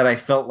that I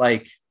felt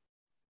like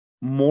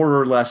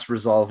more or less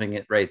resolving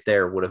it right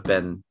there would have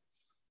been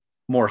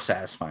more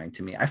satisfying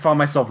to me. I found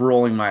myself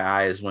rolling my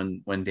eyes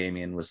when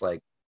Damian was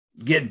like,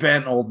 "Get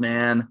bent, old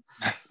man."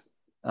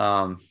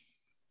 I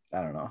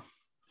don't know.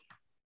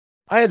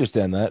 I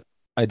understand that.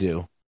 I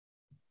do.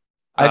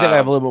 I think I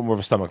have a Um, little bit more of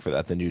a stomach for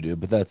that than you do,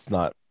 but that's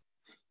not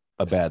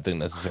a bad thing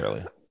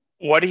necessarily.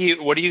 what do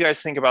you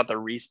guys think about the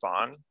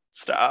Respawn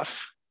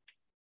stuff?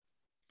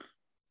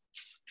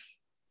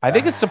 I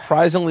think it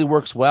surprisingly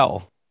works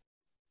well.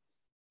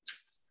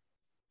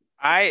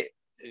 Do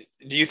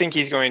you think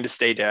he's going to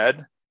stay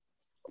dead?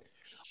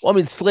 Well, I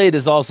mean, Slade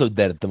is also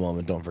dead at the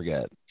moment. Don't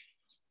forget.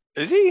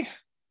 Is he?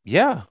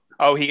 Yeah,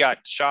 Oh, he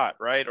got shot,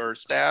 right? Or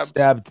stabbed?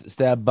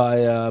 stabbed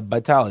by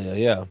Talia.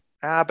 Yeah.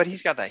 But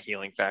he's got that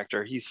healing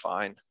factor. He's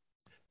fine.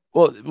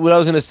 Well, what I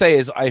was going to say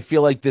is I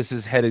feel like this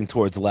is heading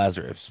towards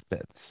Lazarus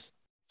Pits.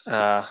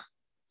 Uh,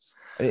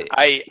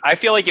 I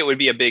feel like it would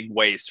be a big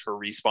waste for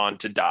Respawn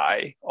to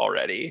die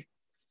already.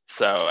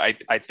 So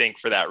I think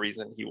for that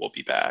reason he will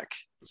be back.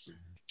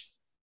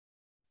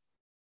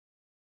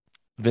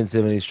 Vince, do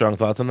you have any strong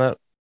thoughts on that?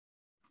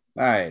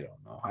 I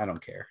don't know. I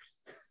don't care.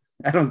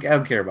 I don't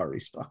care about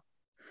Respawn.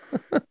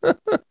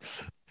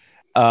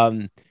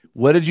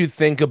 What did you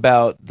think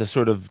about the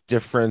sort of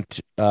different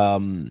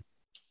like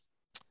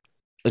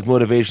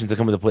motivations that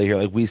come into play here?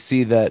 Like we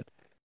see that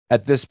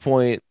at this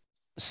point,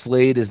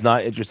 Slade is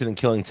not interested in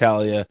killing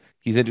Talia.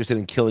 He's interested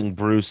in killing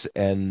Bruce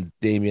and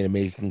Damian and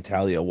making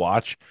Talia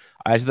watch.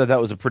 I actually thought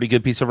that was a pretty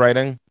good piece of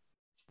writing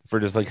for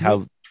just like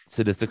how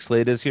sadistic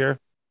Slade is here.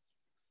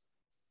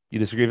 You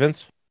disagree,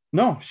 Vince?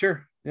 No,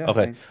 sure. Yeah.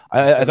 Okay.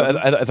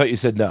 I thought you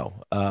said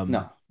no.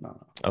 No.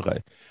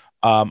 Okay.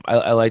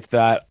 I liked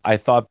that. I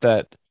thought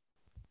that,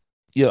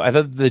 I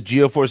thought the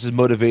Geoforce's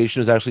motivation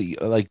was actually,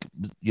 like,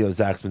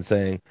 Zach's been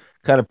saying,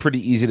 kind of pretty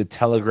easy to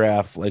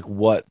telegraph, like,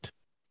 what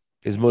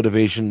his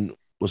motivation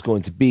was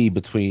going to be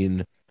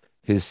between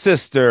his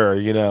sister,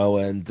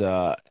 and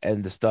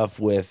the stuff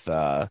with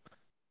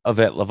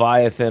Yvette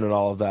Leviathan and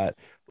all of that.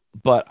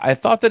 But I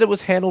thought that it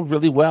was handled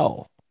really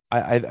well.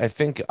 I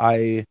think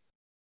I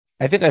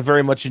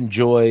very much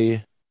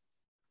enjoy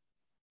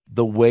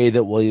the way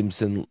that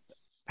Williamson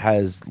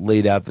has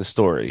laid out the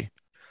story.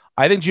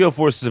 I think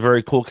Geoforce is a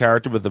very cool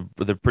character with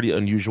a pretty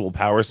unusual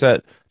power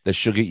set that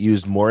should get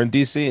used more in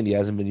DC, and he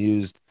hasn't been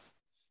used.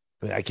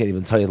 I mean, I can't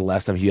even tell you the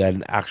last time he had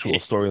an actual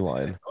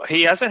storyline.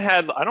 He hasn't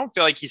had. I don't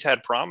feel like he's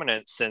had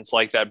prominence since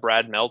like that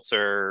Brad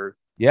Meltzer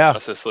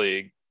Justice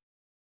League.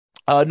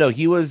 No,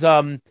 he was.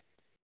 After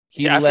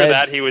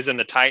that, he was in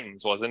the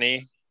Titans, wasn't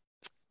he?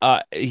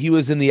 He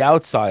was in the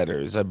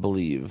Outsiders, I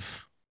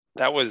believe.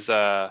 That was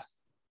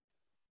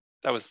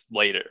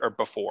later or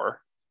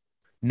before.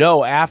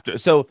 No, after.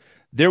 So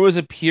there was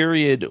a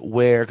period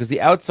where, because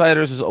the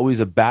Outsiders was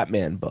always a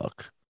Batman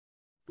book,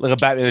 like a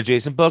Batman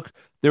adjacent book.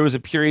 There was a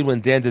period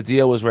when Dan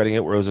DiDio was writing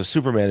it where it was a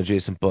Superman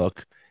adjacent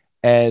book,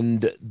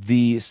 and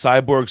the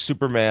Cyborg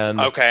Superman.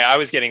 Okay, I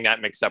was getting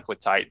that mixed up with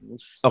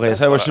Titans. Okay,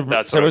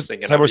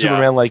 Cyborg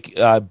Superman like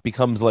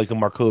becomes like a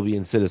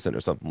Markovian citizen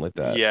or something like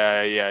that.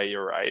 Yeah,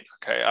 you're right.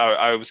 Okay,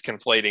 I was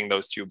conflating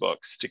those two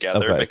books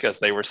together because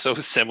they were so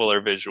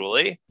similar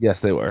visually. Yes,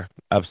 they were,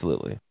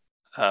 absolutely.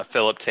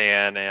 Philip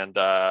Tan and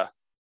I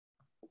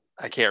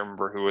can't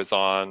remember who was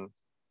on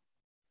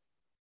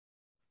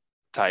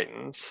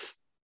Titans.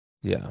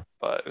 Yeah,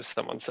 but it was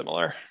someone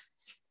similar.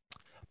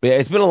 But yeah,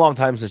 it's been a long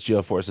time since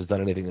Geoforce has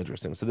done anything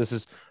interesting, so this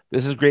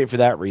is great for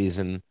that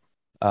reason.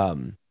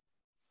 And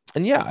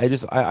yeah,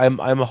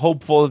 I'm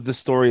hopeful that this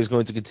story is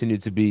going to continue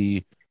to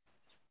be.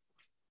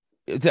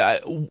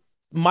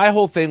 My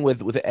whole thing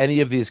with any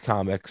of these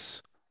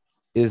comics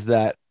is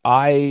that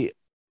I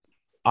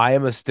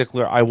am a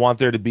stickler. I want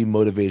there to be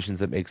motivations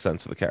that make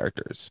sense for the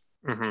characters.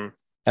 Mm-hmm.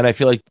 And I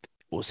feel like,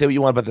 say what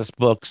you want about this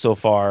book so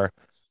far,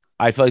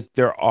 I feel like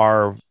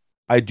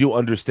I do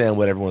understand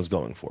what everyone's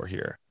going for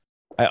here.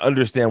 I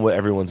understand what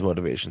everyone's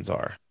motivations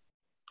are.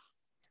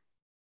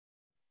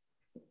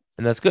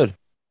 And that's good.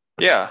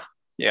 Yeah.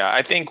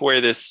 I think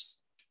the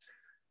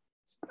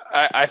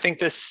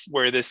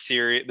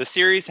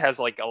series has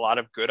like a lot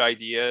of good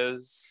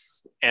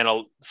ideas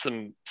and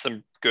some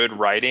good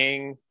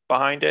writing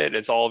behind it.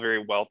 It's all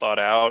very well thought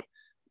out.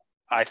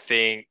 I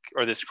think,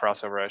 or this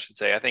crossover, I should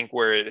say, I think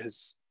where it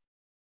has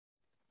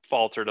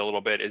faltered a little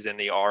bit is in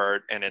the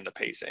art and in the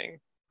pacing.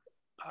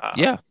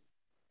 Yeah.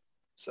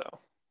 So.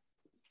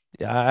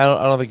 Yeah,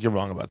 I don't think you're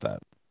wrong about that.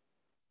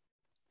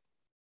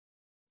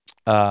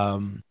 All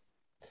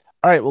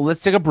right, well,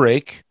 let's take a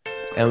break,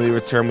 and when we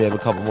return, we have a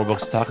couple more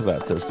books to talk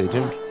about, so stay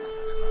tuned.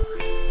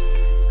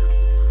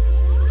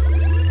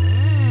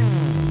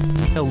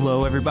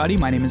 Hello, everybody.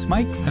 My name is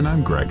Mike. And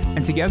I'm Greg.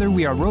 And together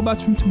we are Robots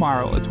from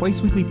Tomorrow, a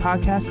twice-weekly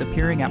podcast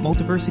appearing at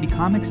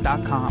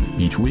multiversitycomics.com.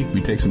 Each week,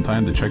 we take some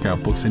time to check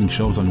out books hitting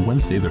shelves on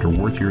Wednesday that are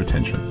worth your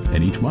attention.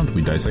 And each month,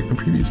 we dissect the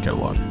previous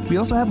catalog. We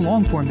also have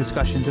long-form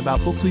discussions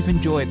about books we've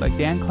enjoyed, like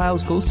Dan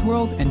Clow's Ghost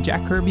World and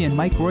Jack Kirby and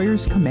Mike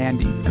Royer's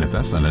Commanding. And if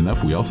that's not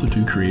enough, we also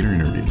do creator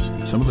interviews.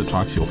 Some of the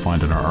talks you'll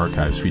find in our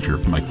archives feature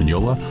Mike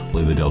Mignola,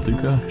 Leila Del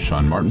Duca,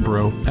 Sean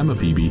Martinborough, Emma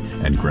Beebe,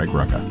 and Greg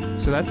Rucka.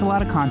 So that's a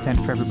lot of content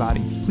for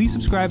everybody. Please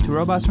subscribe to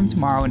Robots from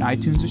Tomorrow in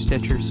iTunes or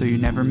Stitcher so you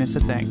never miss a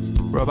thing.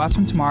 Robots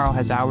from Tomorrow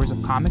has hours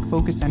of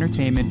comic-focused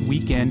entertainment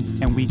week in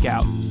and week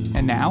out.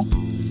 And now,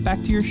 back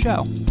to your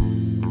show.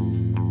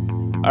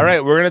 All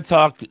right, we're going to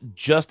talk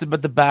just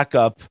about the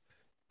backup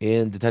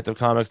in Detective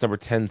Comics number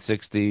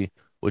 1060,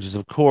 which is,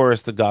 of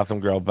course, the Gotham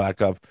Girl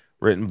backup,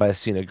 written by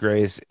Sina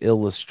Grace,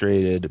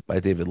 illustrated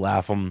by David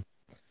Lapham,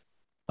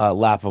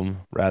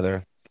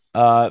 rather.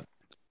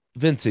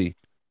 Vincey,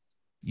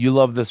 you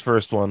love this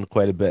first one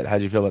quite a bit. How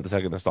do you feel about the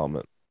second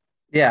installment?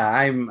 Yeah,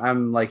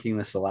 I'm liking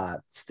this a lot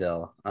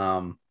still.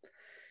 I'm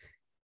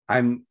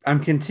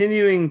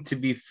continuing to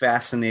be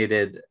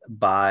fascinated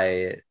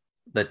by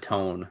the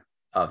tone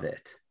of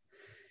it.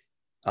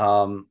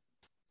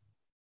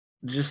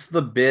 Just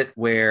the bit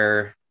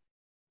where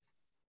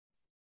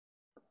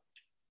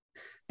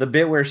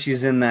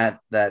she's in that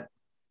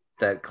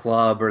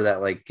club or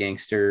that like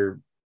gangster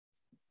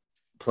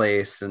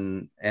place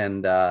and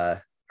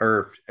I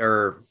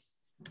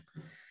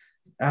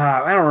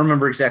don't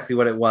remember exactly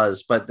what it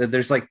was, but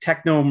there's like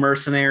techno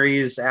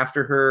mercenaries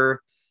after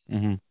her.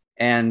 Mm-hmm.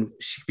 And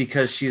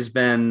because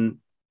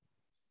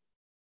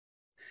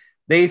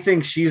they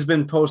think she's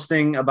been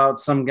posting about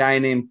some guy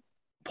named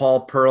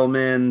Paul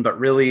Perlman, but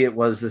really it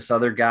was this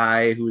other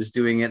guy who was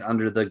doing it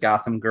under the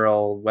Gotham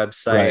Girl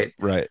website,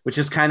 right. Which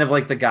is kind of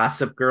like the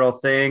Gossip Girl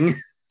thing.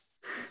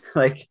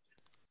 Like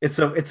it's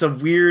a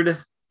weird,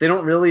 they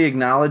don't really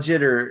acknowledge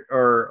it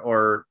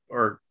or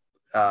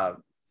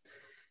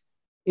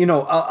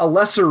a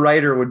lesser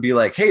writer would be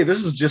like, hey,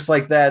 this is just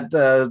like that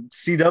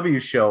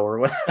CW show or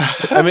whatever.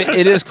 I mean,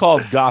 it is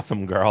called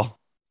Gotham Girl.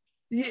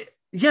 Yeah,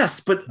 yes,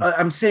 but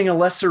I'm saying a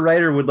lesser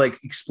writer would like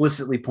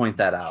explicitly point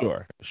that out.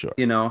 Sure.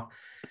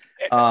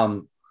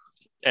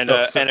 And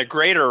a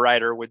greater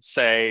writer would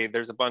say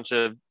there's a bunch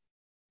of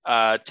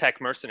tech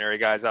mercenary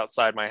guys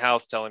outside my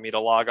house telling me to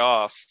log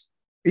off.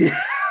 Yeah.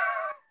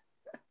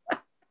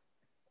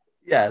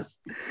 Yes.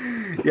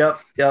 Yep.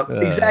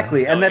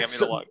 Exactly. And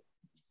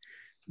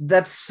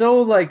that's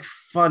so like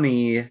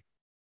funny,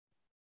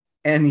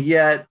 and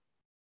yet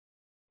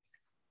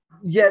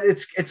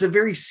it's a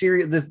very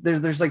serious.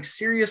 There's like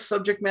serious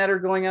subject matter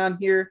going on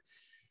here,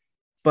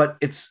 but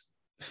it's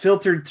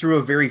filtered through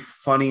a very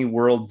funny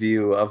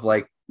worldview of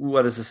like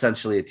what is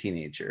essentially a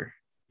teenager.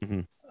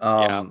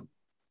 Mm-hmm.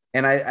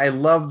 And I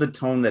love the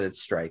tone that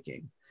it's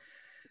striking.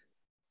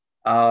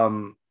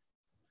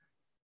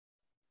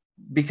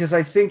 Because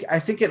I think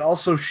it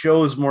also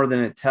shows more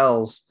than it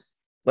tells.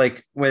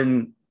 Like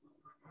when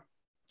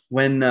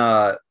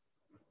Gotham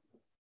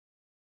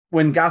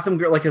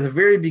Girl, like at the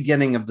very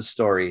beginning of the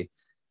story,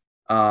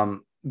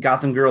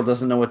 Gotham Girl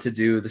doesn't know what to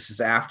do. This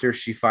is after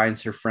she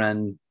finds her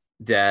friend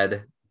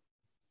dead,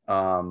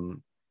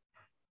 and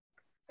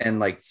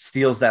like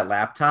steals that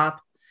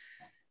laptop.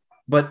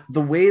 But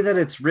the way that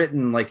it's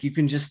written, like you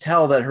can just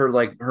tell that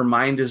her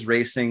mind is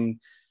racing.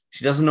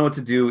 She doesn't know what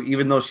to do,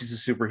 even though she's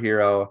a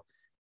superhero.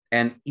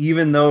 And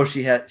even though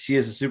she is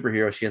a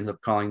superhero, she ends up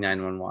calling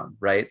 911,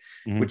 right?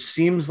 Mm-hmm. Which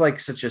seems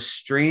like such a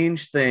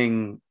strange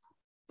thing.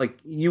 Like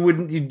you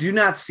do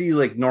not see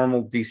like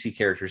normal DC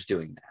characters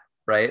doing that,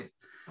 right?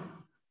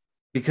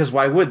 Because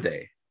why would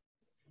they?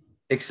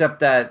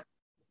 Except that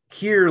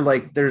here,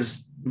 like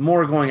there's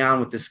more going on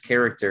with this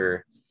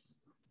character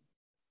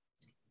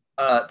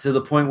to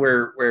the point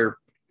where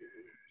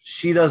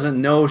she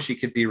doesn't know she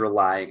could be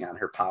relying on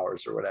her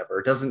powers or whatever.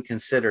 It doesn't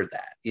consider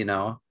that,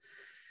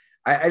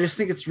 I just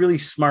think it's really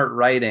smart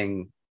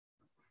writing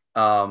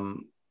to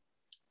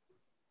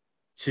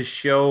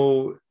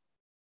show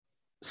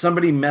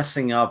somebody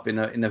messing up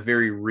in a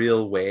very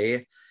real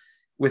way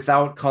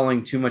without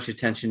calling too much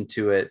attention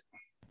to it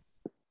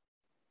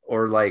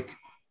or like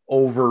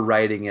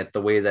overwriting it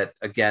the way that,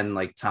 again,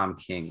 like Tom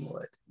King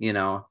would.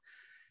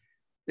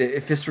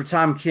 If this were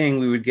Tom King,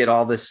 we would get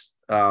all this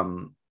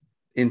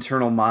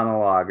internal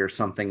monologue or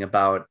something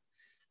about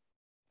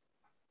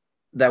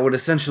that would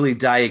essentially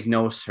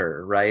diagnose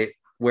her, right?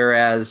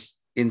 Whereas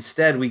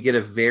instead we get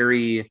a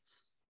very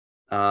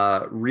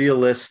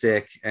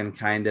realistic and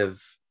kind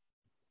of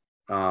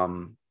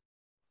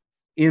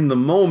in the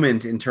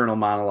moment internal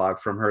monologue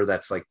from her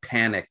that's like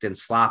panicked and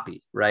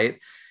sloppy, right?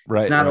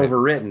 It's not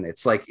overwritten.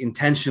 It's like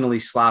intentionally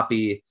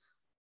sloppy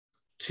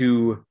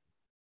to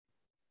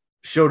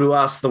show to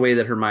us the way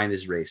that her mind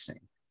is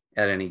racing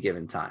at any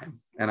given time.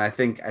 And I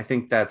think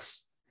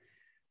that's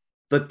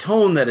the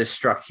tone that is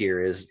struck here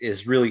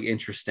is really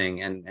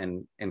interesting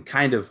and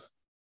kind of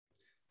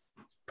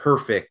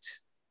perfect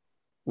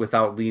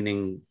without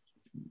leaning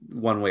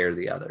one way or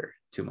the other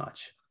too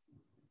much.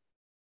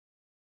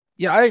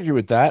 Yeah, I agree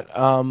with that.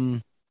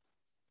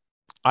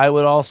 I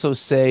would also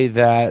say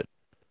that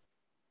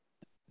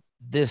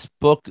this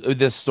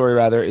story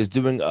rather, is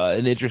doing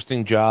an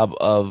interesting job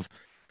of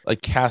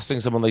like casting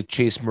someone like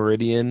Chase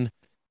Meridian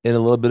in a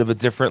little bit of a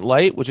different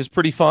light, which is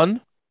pretty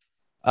fun.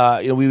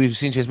 We've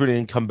seen Chase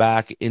Meridian come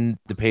back in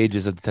the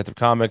pages of Detective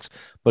Comics,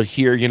 but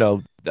here,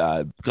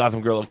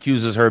 Gotham Girl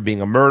accuses her of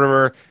being a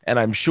murderer, and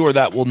I'm sure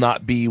that will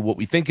not be what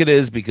we think it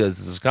is because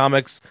this is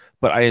comics,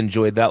 but I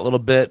enjoyed that little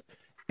bit.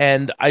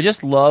 And I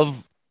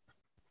love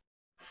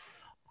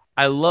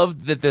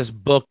that this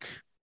book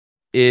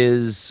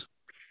is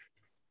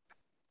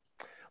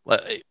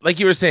like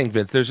you were saying,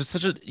 Vince, there's just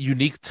such a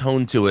unique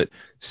tone to it.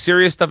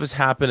 Serious stuff is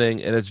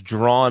happening, and it's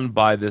drawn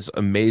by this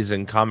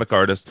amazing comic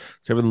artist.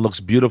 So everything looks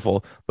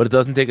beautiful, but it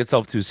doesn't take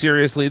itself too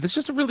seriously. It's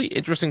just a really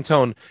interesting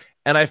tone,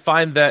 and I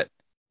find that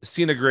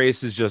Cena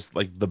Grace is just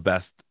like the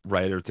best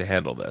writer to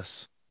handle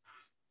this.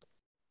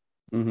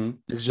 Mm-hmm.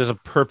 This is just a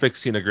perfect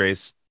Cena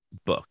Grace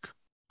book.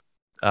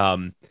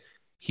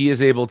 He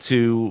is able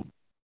to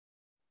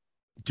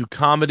do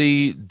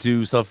comedy,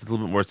 do stuff that's a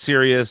little bit more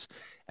serious,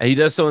 and he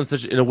does so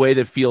in a way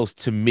that feels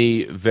to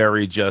me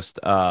very just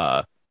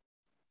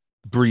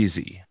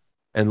breezy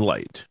and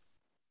light.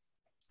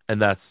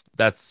 And that's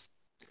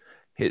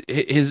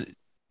his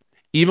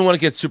even when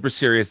it gets super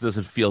serious, it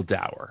doesn't feel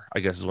dour, I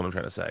guess is what I'm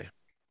trying to say.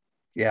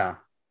 Yeah.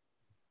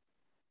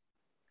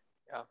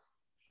 Yeah.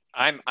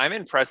 I'm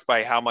impressed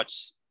by how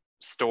much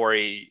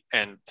story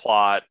and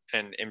plot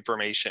and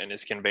information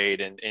is conveyed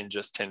in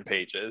just 10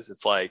 pages.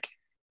 It's like,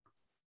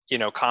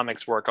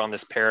 comics work on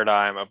this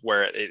paradigm of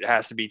where it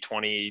has to be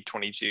 20,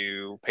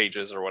 22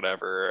 pages or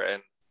whatever.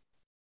 And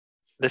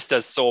this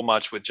does so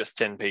much with just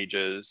 10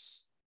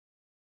 pages.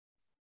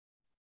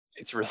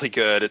 It's really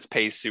good. It's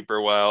paced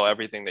super well.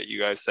 Everything that you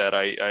guys said,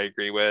 I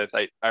agree with.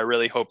 I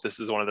really hope this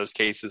is one of those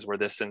cases where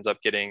this ends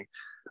up getting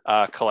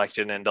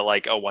collected into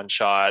like a one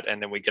shot,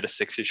 and then we get a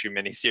 6-issue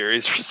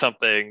miniseries or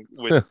something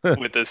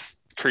with this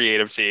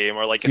creative team,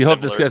 or like you hope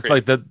this gets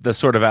like the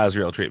sort of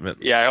Azrael treatment.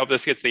 Yeah, I hope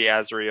this gets the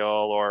Azrael,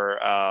 or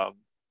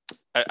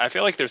I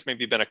feel like there's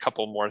maybe been a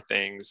couple more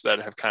things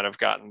that have kind of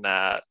gotten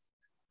that.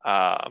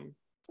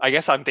 I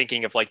guess I'm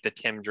thinking of like the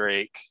Tim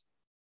Drake,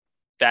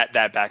 that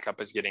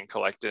backup is getting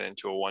collected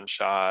into a one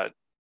shot,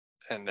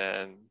 and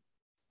then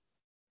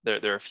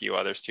there are a few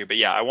others too. But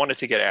yeah, I wanted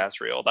to get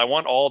Azrael. I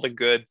want all the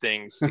good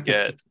things to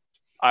get.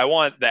 I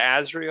want the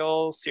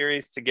Azrael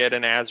series to get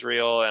an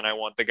Azrael, and I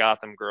want the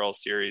Gotham Girl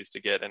series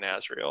to get an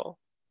Azrael.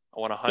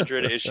 I want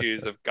 100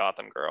 issues of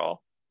Gotham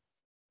Girl.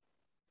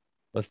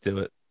 Let's do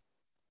it.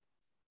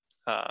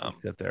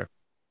 Let's get there.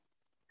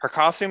 Her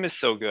costume is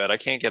so good. I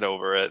can't get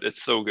over it.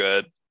 It's so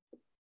good.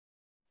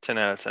 10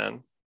 out of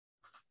 10.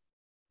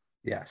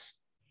 Yes.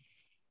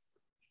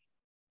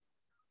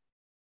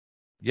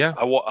 Yeah.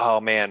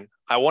 Oh man,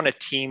 I want a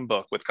team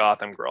book with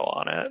Gotham Girl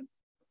on it.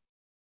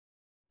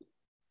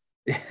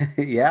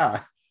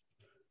 Yeah,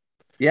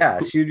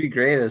 she would be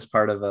great as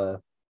part of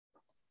a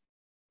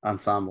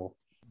ensemble.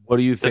 What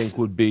do you think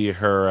would be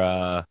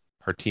her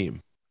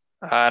team?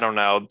 I don't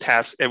know.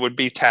 It would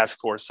be Task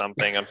Force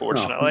something,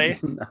 unfortunately.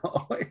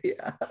 No,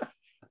 yeah.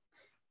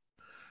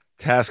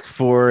 Task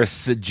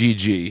Force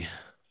GG.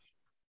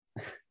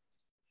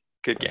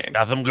 Good game.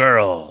 Gotham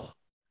Girl.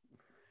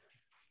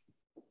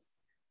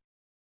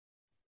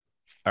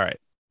 All right.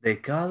 They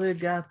call her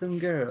Gotham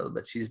Girl,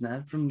 but she's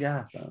not from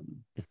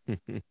Gotham.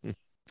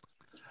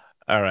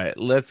 All right.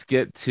 Let's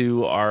get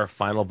to our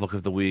final book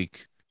of the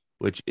week,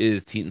 which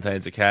is Teen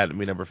Titans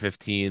Academy number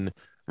 15,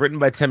 written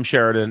by Tim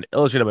Sheridan,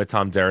 illustrated by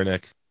Tom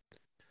Derenick.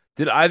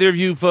 Did either of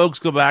you folks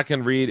go back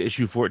and read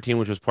issue 14,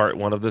 which was part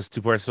 1 of this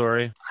 2-part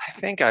story? I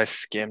think I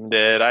skimmed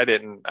it. I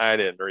didn't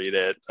read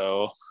it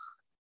though.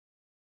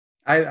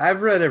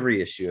 I've read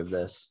every issue of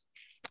this.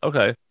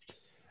 Okay.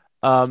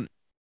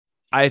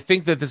 I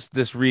think that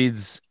this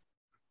reads,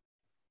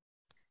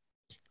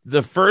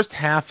 the first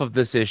half of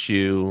this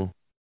issue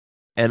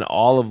and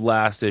all of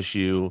last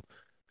issue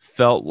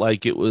felt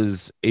like it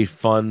was a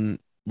fun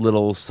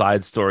little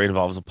side story. It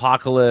involves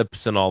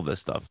Apocalypse and all this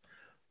stuff.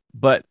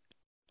 But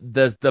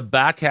the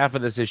back half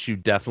of this issue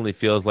definitely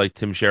feels like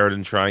Tim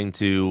Sheridan trying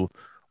to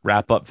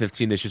wrap up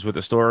 15 issues with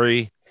a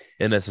story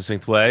in a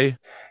succinct way.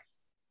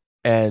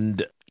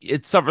 And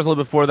it suffers a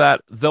little bit for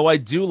that, though I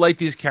do like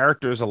these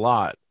characters a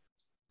lot.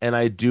 And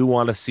I do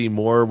want to see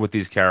more with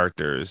these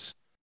characters.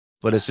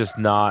 But it's just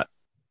not,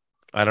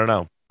 I don't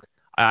know.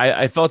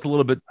 I felt a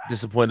little bit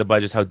disappointed by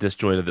just how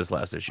disjointed this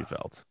last issue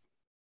felt.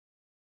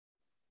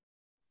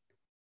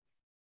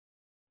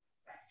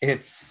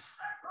 It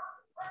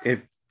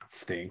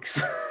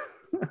stinks.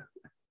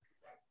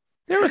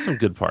 There were some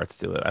good parts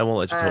to it. I won't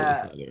let you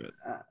totally slander it.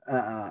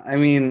 I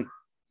mean,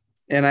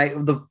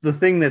 and the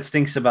thing that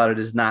stinks about it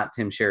is not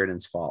Tim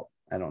Sheridan's fault.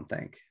 I don't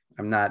think.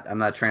 I'm not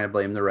trying to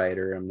blame the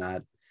writer. I'm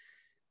not,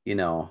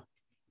 it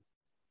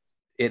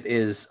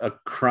is a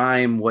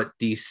crime what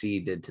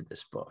DC did to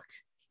this book,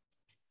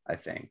 I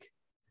think.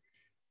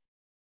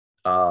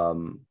 I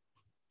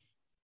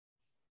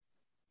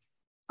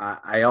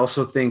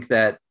also think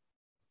that,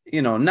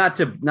 not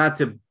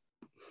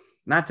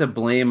to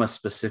blame a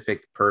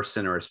specific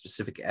person or a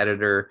specific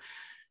editor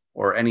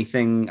or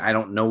anything. I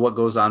don't know what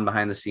goes on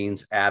behind the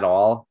scenes at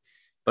all,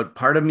 but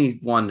part of me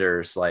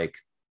wonders, like,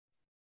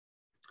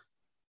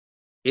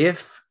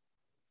 if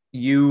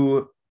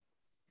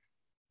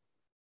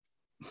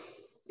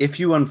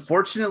you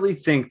unfortunately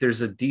think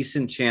there's a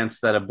decent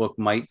chance that a book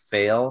might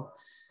fail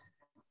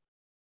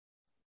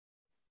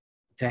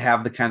to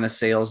have the kind of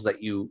sales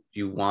that you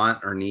want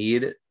or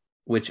need,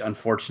 which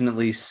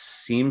unfortunately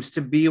seems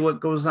to be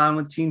what goes on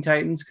with Teen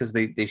Titans, because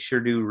they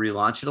sure do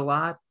relaunch it a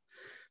lot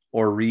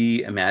or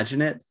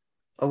reimagine it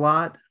a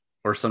lot,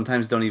 or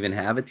sometimes don't even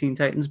have a Teen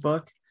Titans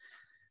book.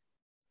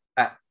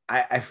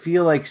 I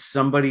feel like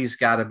somebody's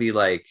got to be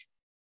like,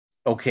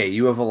 okay,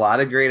 you have a lot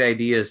of great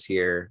ideas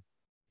here,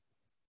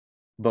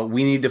 but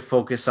we need to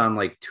focus on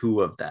like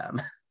 2 of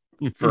them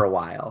for a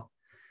while.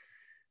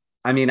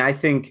 I mean, I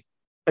think,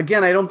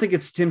 again, I don't think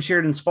it's Tim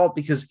Sheridan's fault,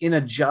 because in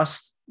a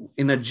just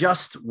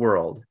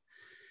world,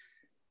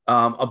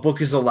 a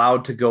book is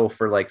allowed to go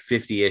for like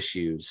 50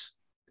 issues,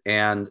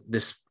 and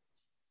this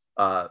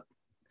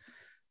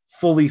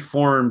fully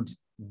formed,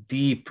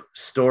 deep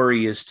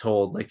story is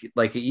told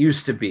like it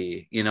used to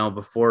be,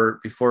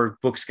 before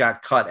books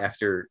got cut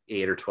after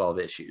 8 or 12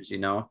 issues,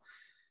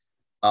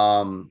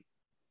 but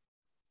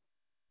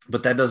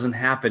that doesn't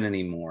happen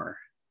anymore.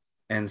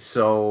 And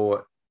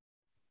so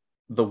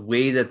the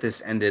way that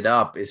this ended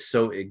up is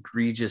so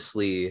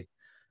egregiously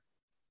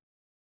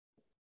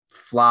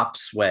flop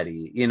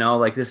sweaty,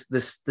 like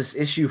this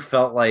issue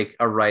felt like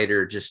a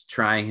writer just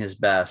trying his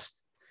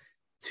best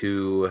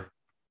to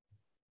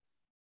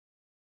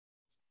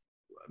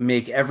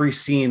make every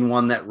scene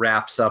one that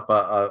wraps up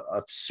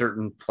a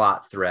certain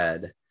plot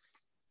thread,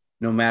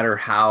 no matter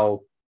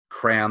how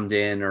crammed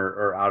in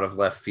or out of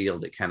left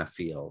field it kind of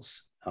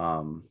feels.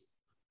 And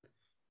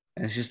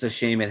it's just a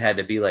shame it had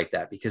to be like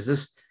that,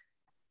 because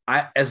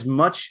as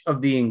much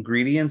of the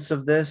ingredients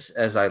of this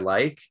as I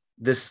like,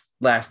 this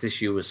last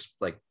issue was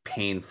like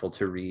painful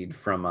to read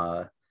from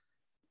a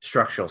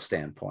structural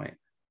standpoint.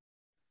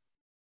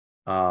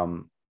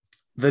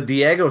 The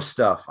Diego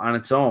stuff on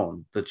its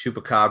own, the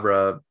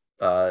Chupacabra,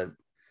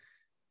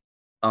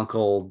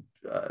 Uncle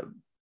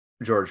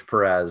George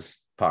Perez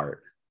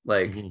part,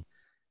 like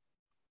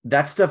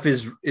that stuff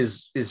is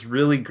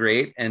really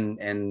great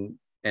and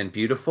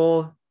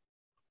beautiful.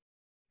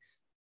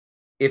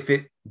 If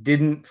it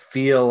didn't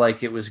feel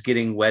like it was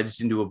getting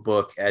wedged into a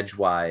book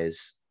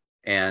edgewise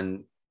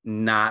and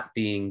not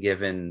being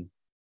given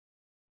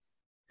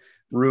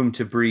room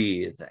to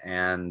breathe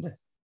and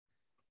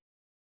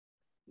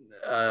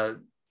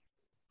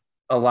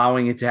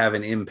allowing it to have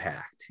an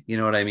impact. You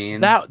know what I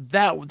mean?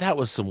 That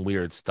was some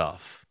weird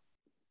stuff.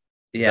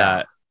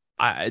 Yeah.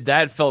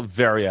 That felt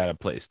very out of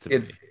place to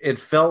me. It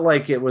felt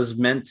like it was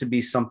meant to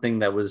be something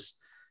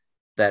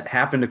that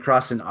happened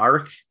across an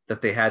arc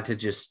that they had to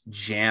just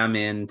jam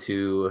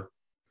into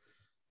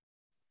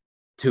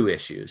 2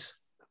 issues.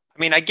 I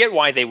mean, I get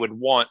why they would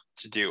want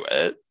to do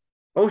it.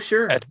 Oh,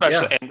 sure.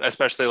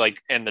 Especially like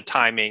in the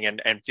timing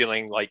and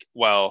feeling like,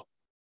 well,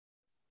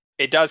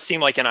 it does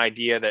seem like an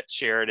idea that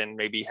Sheridan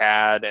maybe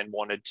had and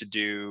wanted to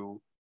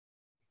do,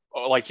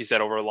 like you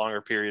said, over a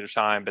longer period of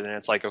time. But then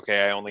it's like,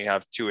 okay, I only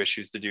have 2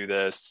 issues to do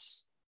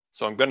this,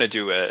 so I'm going to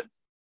do it.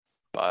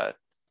 But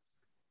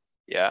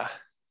yeah.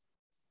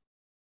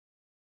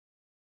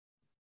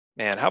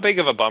 Man, how big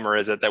of a bummer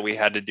is it that we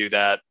had to do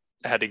that?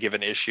 Had to give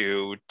an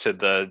issue to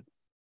the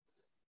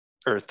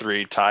Earth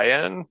 3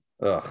 tie-in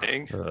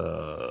thing.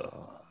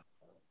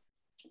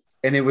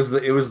 And it was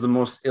the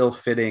most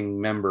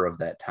ill-fitting member of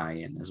that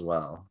tie-in as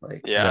well.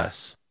 Like,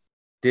 yes,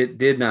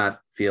 did not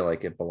feel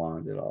like it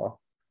belonged at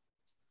all.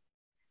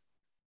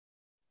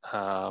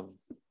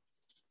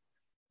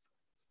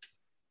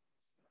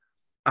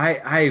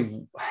 I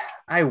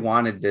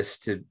wanted this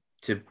to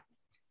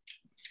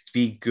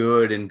be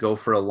good and go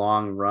for a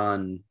long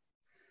run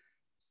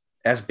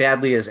as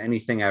badly as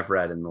anything I've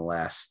read in the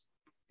last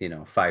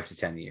 5 to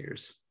 10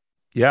 years.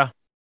 Yeah.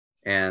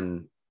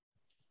 And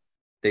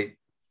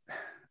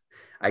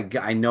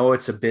I know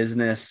it's a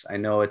business. I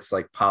know it's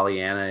like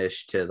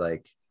Pollyanna-ish to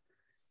like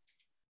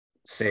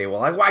say,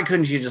 well, why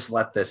couldn't you just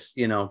let this,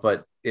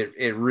 but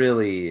it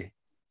really,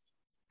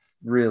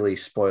 really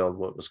spoiled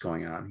what was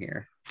going on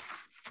here.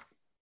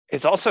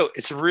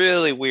 It's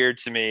really weird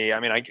to me. I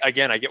mean, I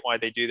get why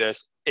they do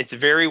this. It's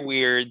very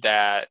weird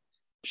that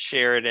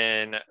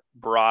Sheridan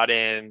brought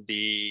in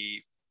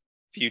the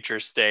future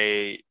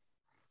state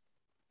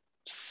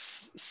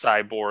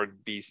cyborg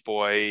Beast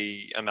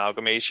Boy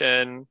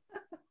amalgamation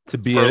to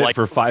be in it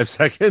for 5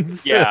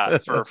 seconds. Yeah,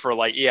 for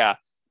like, yeah.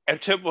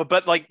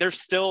 But like they are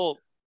still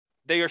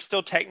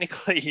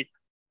technically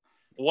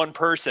one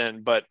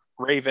person, but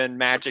Raven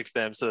magicked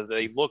them so that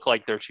they look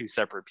like they're 2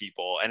 separate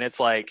people. And it's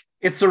like,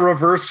 it's a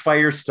reverse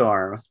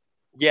Firestorm.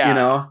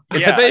 Yeah. I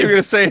thought you were going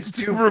to say it's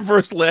 2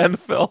 reverse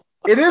landfill.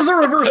 It is a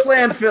reverse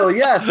landfill.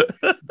 Yes,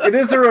 it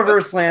is a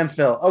reverse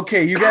landfill.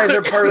 Okay, you guys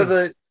are part of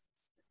the.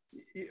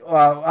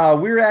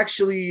 We're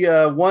actually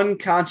one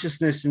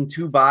consciousness in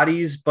 2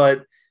 bodies,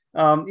 but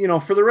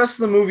for the rest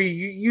of the movie,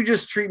 you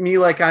just treat me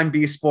like I'm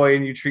Beast Boy,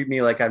 and you treat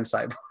me like I'm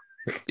Cyborg.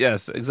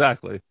 Yes,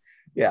 exactly.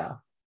 Yeah.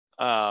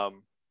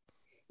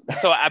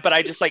 So, but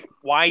I just like,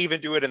 why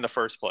even do it in the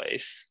first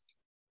place?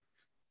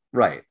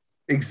 Right.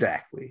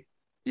 Exactly.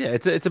 Yeah,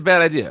 it's a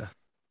bad idea.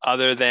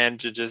 Other than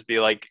to just be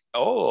like,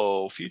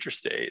 oh, future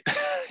state,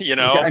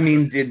 I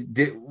mean,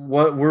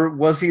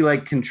 was he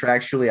like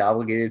contractually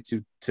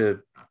obligated to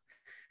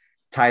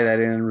tie that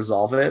in and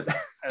resolve it?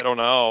 I don't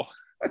know.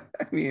 I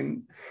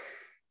mean,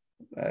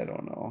 I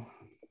don't know.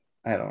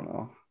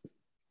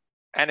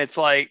 And it's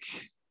like,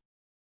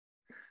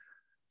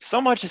 so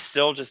much is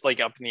still just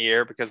like up in the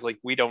air because like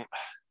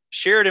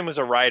Sheridan was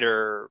a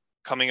writer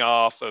coming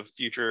off of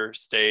Future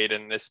State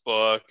in this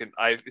book, and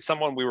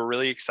someone we were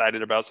really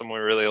excited about, someone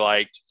we really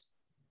liked.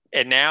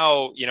 And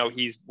now,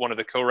 he's one of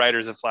the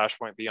co-writers of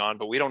Flashpoint Beyond,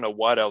 but we don't know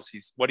what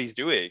he's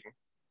doing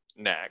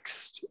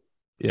next.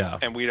 Yeah.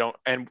 And we don't,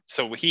 and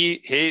so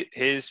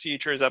his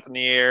future is up in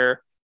the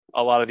air.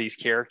 A lot of these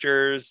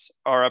characters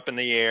are up in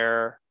the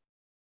air,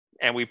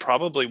 and we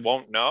probably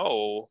won't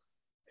know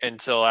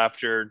until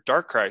after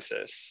Dark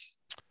Crisis.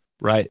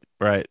 Right.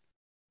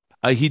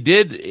 He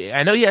did.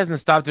 I know he hasn't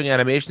stopped doing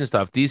animation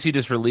stuff. DC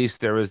just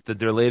released. Their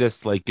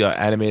latest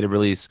animated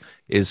release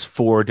is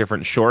 4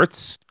 different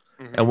shorts,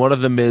 and one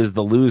of them is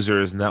The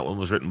Losers, and that one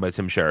was written by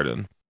Tim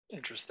Sheridan.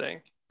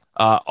 Interesting.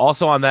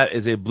 Also on that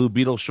is a Blue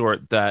Beetle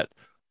short that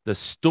the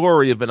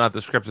story, but not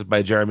the script, is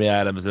by Jeremy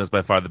Adams, and it's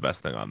by far the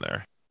best thing on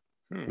there.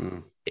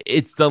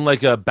 It's done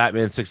like a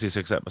Batman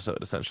 66 episode,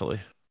 essentially.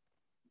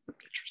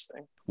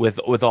 Interesting.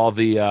 With all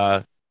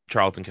the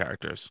Charlton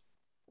characters.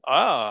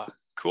 Ah,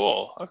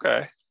 cool.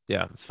 Okay.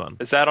 Yeah, it's fun.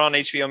 Is that on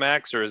HBO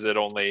Max, or is it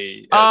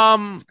only?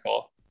 Talk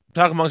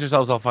amongst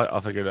yourselves.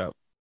 I'll figure it out.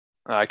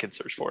 I can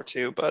search for it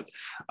too, but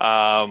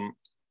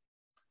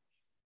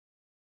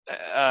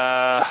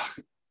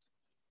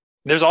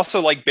there's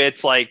also like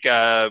bits like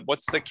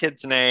what's the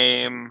kid's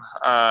name?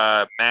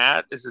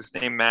 Matt, is his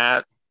name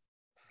Matt?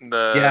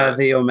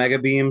 The Omega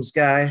Beams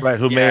guy, right?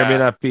 Who may or may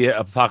not be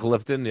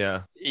Apocalyptic.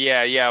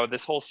 Yeah. With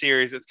this whole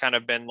series, it's kind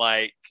of been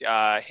like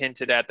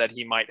hinted at that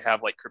he might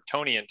have like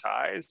Kryptonian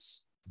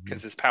ties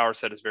because his power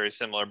set is very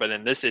similar. But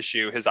in this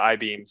issue, his eye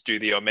beams do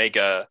the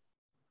Omega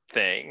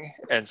thing,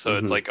 and so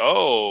it's like,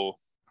 oh,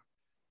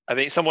 I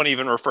think someone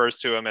even refers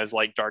to him as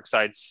like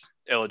Darkseid's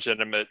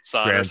illegitimate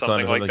son or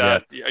something like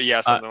that.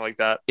 Yeah, something like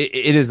that.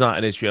 It is not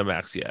an HBO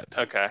Max yet.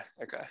 Okay.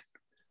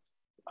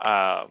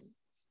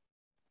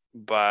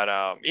 But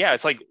yeah,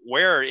 it's like,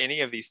 where are any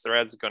of these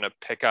threads going to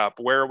pick up?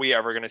 Where are we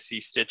ever going to see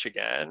Stitch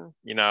again?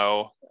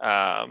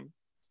 I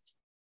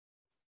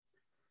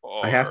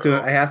have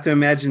to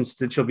imagine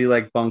Stitch will be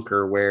like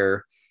Bunker,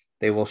 where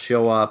they will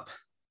show up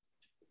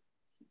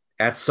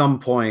at some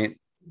point,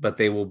 but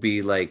they will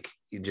be like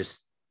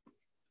just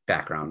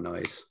background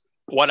noise.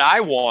 What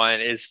I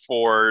want is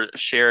for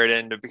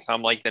Sheridan to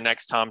become like the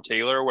next Tom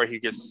Taylor, where he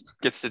gets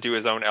to do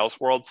his own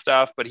Elseworld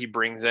stuff, but he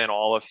brings in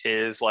all of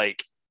his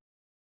like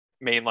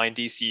mainline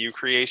DCU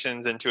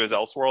creations into his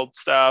Elseworld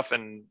stuff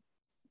and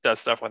does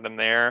stuff with them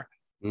there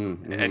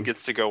and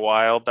gets to go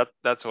wild.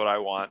 That's what I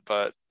want,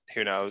 but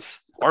who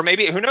knows? Or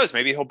maybe, who knows?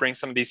 Maybe he'll bring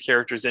some of these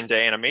characters into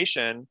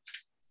animation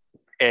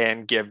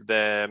and give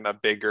them a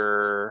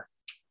bigger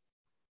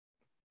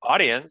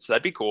audience.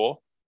 That'd be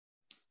cool.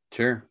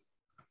 Sure.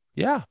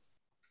 Yeah.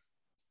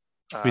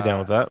 Be down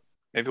with that.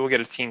 Maybe we'll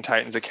get a Teen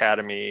Titans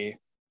Academy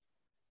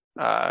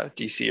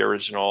DC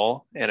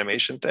original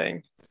animation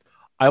thing.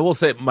 I will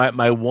say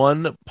my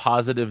one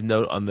positive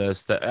note on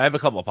this, that I have a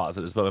couple of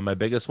positives, but my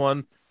biggest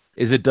one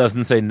is it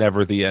doesn't say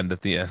never the end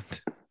at the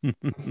end.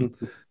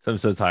 So I'm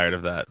so tired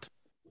of that.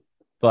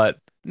 But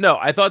no,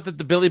 I thought that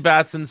the Billy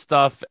Batson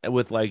stuff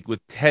with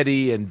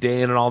Teddy and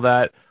Dane and all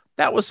that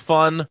was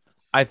fun.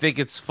 I think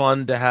it's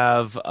fun to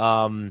have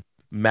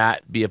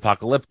Matt be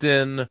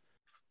Apocalyptic.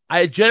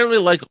 I generally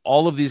like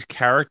all of these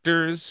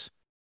characters.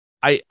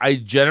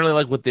 I generally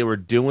like what they were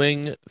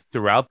doing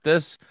throughout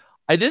this.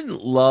 I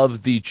didn't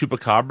love the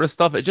Chupacabra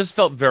stuff. It just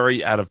felt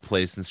very out of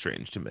place and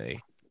strange to me.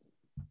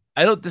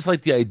 I don't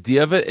dislike the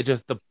idea of it. It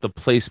just the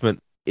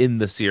placement in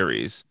the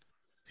series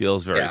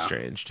feels very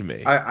strange to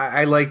me.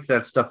 I liked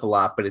that stuff a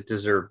lot, but it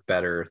deserved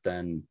better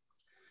than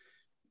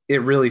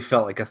it really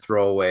felt like a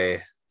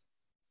throwaway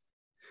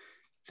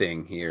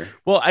thing here.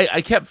 Well,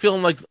 I kept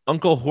feeling like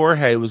Uncle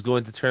Jorge was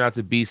going to turn out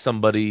to be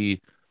somebody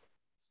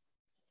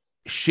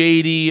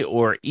shady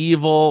or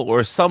evil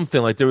or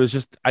something. Like there was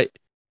just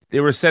they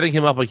were setting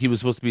him up like he was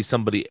supposed to be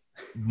somebody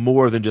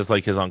more than just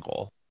like his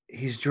uncle.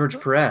 He's George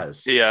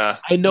Perez. Yeah,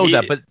 I know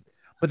that, but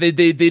they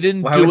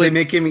didn't. Why would they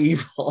make him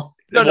evil?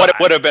 What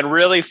would have been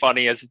really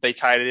funny is if they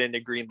tied it into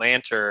Green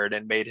Lantern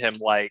and made him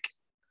like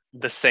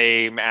the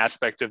same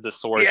aspect of the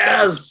source.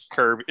 Yes,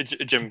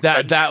 Jim.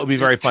 That would be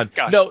very fun.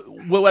 Gosh. No,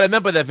 what I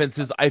meant by that, Vince,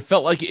 is I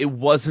felt like it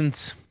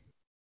wasn't.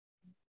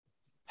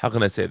 How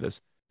can I say this?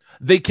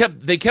 They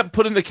kept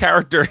putting the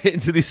character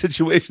into these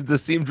situations that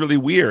seemed really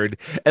weird,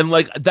 and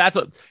like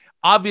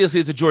obviously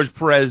it's a George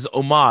Perez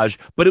homage,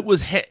 but it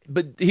was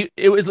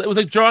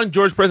like drawing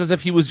George Perez as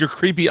if he was your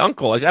creepy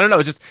uncle. Like I don't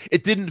know,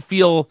 it didn't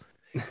feel.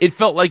 It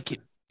felt like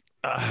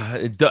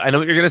I know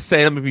what you're gonna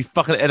say. Let me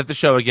fucking edit the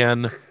show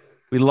again.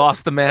 We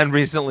lost the man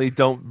recently.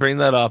 Don't bring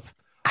that up.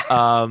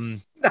 I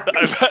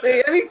didn't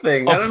say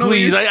anything. Oh, I don't know.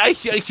 Please, I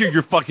hear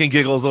your fucking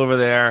giggles over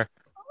there.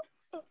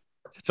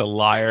 Such a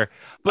liar.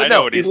 But I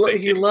know what he's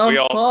thinking. He loved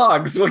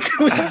Pogs. What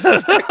can we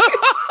say?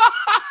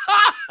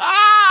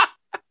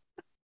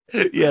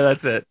 Yeah,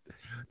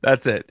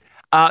 that's it.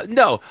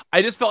 No,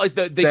 I just felt like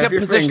they kept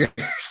positioning.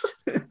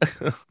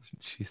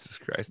 Jesus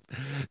Christ,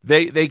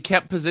 they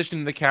kept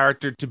positioning the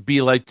character to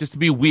be like just to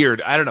be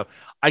weird. I don't know.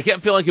 I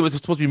kept feeling like it was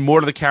supposed to be more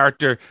to the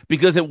character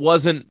because it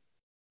wasn't.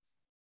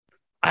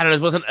 I don't know.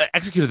 It wasn't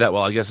executed that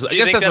well. I guess. Do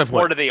you think that's that's my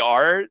point. more to the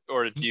art,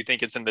 or do you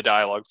think it's in the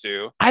dialogue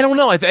too? I don't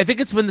know. I think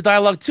it's been the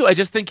dialogue too. I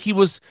just think he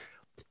was.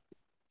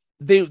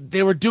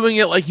 They were doing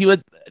it like he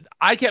would.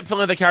 I kept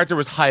feeling like the character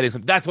was hiding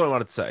something. That's what I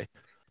wanted to say.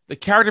 The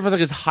character feels like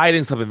he's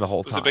hiding something the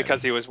whole time. Was it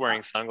because he was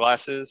wearing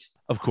sunglasses?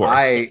 Of course.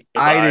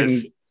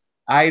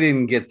 I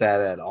didn't get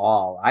that at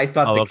all. I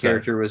thought the okay.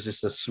 character was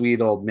just a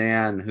sweet old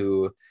man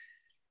who,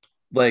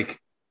 like,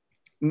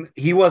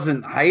 he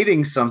wasn't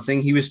hiding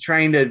something. He was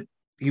trying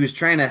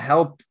to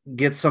help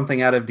get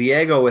something out of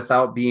Diego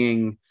without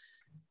being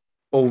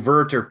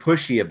overt or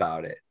pushy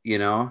about it, you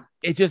know?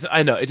 I just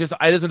don't think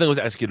it was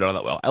executed all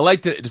that well. I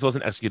liked it. It just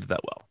wasn't executed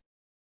that well.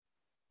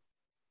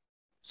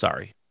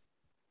 Sorry.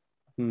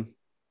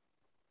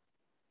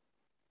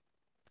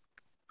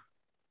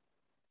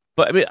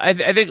 But I mean,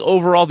 I think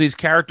overall these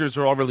characters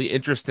are all really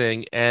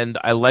interesting, and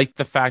I like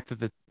the fact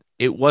that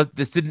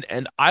this didn't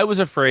end. I was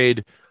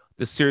afraid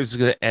the series was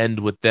going to end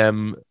with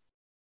them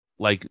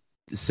like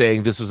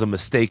saying this was a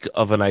mistake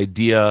of an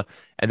idea,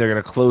 and they're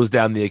going to close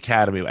down the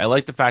academy. I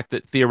like the fact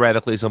that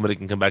theoretically somebody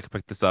can come back and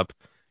pick this up,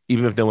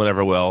 even if no one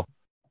ever will.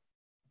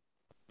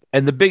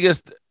 And the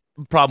biggest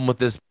problem with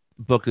this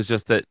book is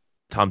just that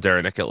Tom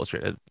Derenick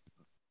illustrated.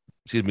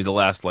 Excuse me, the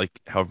last like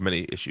however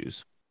many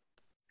issues.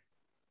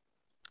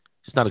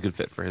 Just not a good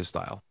fit for his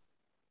style.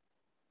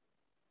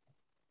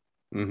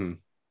 Mm-hmm.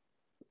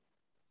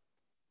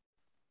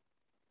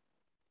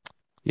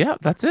 Yeah,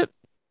 that's it.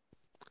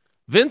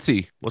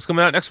 Vincey, what's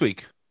coming out next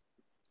week?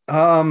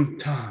 Damn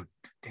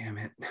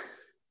it.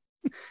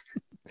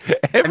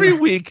 Every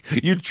week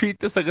you treat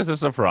this like it's a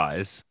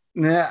surprise.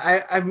 Nah,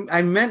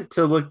 I meant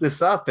to look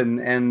this up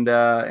and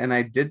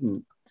I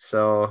didn't.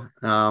 So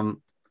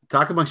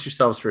talk amongst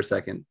yourselves for a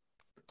second.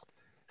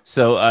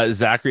 So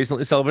Zach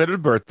recently celebrated a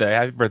birthday.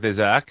 Happy birthday,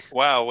 Zach.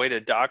 Wow, way to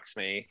dox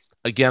me.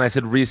 Again, I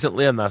said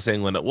recently. I'm not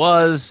saying when it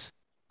was.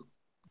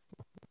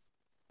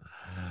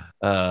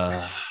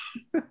 Just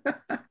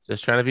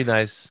trying to be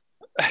nice.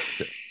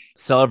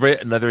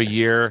 Celebrate another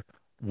year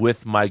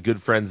with my good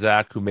friend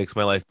Zach, who makes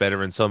my life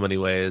better in so many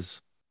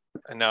ways.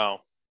 I know.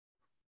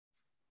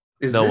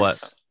 Is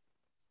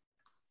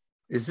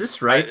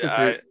this right?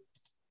 Go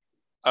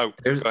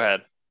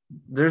ahead.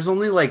 There's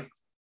only like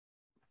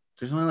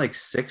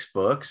 6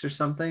 books or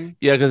something.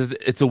 Yeah, because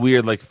it's a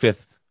weird like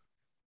 5th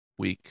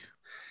week.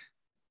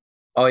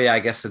 Oh yeah, I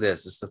guess it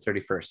is. It's the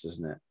 31st,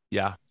 isn't it?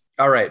 Yeah.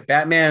 All right.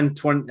 Batman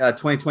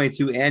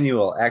 2022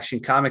 annual, Action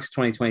Comics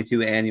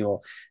 2022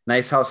 annual,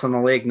 Nice House on the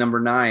Lake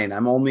 #9.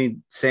 I'm only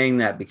saying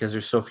that because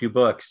there's so few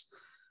books.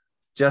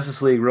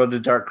 Justice League Road to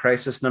Dark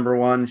Crisis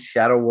 #1,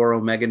 Shadow War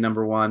Omega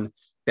 #1,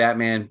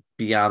 Batman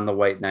Beyond the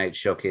White Knight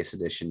Showcase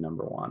Edition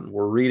 #1.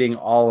 We're reading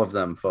all of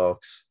them,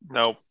 folks.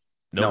 Nope.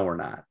 No, we're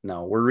not.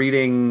 No, we're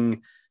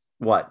reading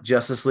what?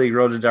 Justice League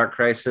Road to Dark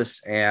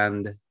Crisis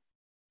and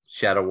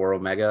Shadow War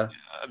Omega.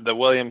 The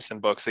Williamson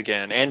books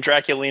again, and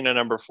Draculina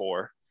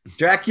 #4.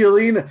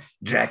 Draculina.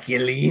 I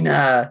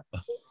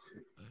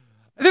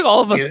think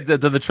all of us did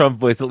the Trump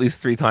voice at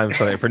least 3 times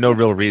tonight for no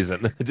real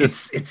reason.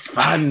 It's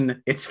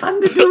fun. It's fun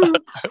to do.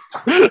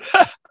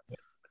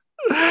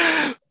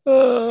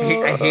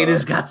 I hate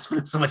his guts, but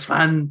it's so much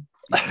fun.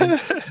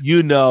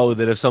 You know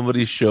that if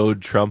somebody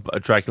showed Trump a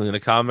Draculina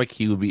comic,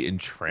 he would be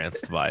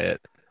entranced by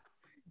it.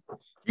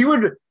 He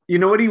would. You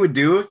know what he would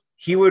do?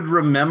 He would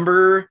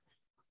remember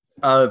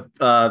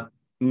some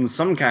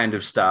kind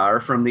of star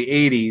from the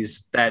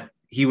 80s that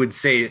he would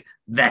say,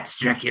 "That's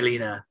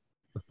Draculina.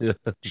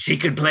 She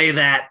could play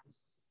that.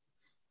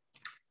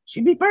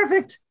 She'd be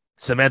perfect.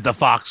 Samantha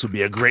Fox would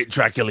be a great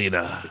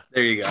Draculina."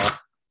 There you go.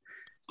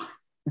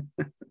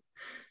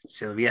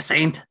 Sylvia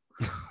Saint.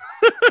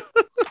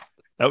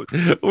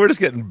 We're just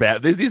getting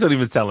bad. These don't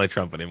even sound like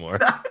Trump anymore.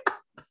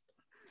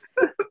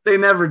 They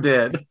never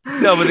did.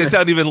 No, but they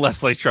sound even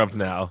less like Trump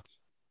now.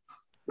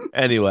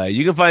 Anyway,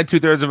 you can find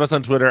 2/3 of us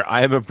on Twitter.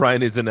 I am at Brian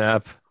Needs a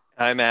Nap.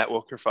 I'm at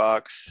Wilker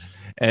Fox.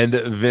 And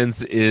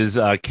Vince is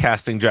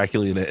casting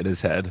Draculina in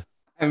his head.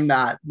 I'm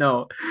not.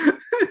 No.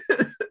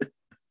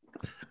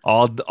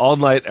 all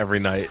night, every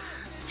night.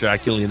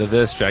 Draculina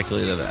this,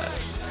 Draculina that.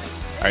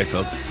 All right,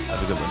 folks.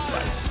 Have a good one.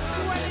 Bye.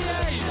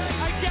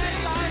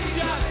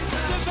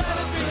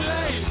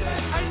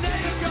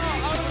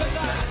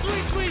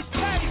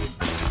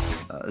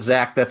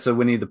 Zach, that's a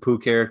Winnie the Pooh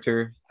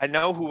character. I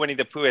know who Winnie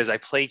the Pooh is. I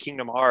play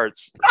Kingdom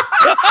Hearts.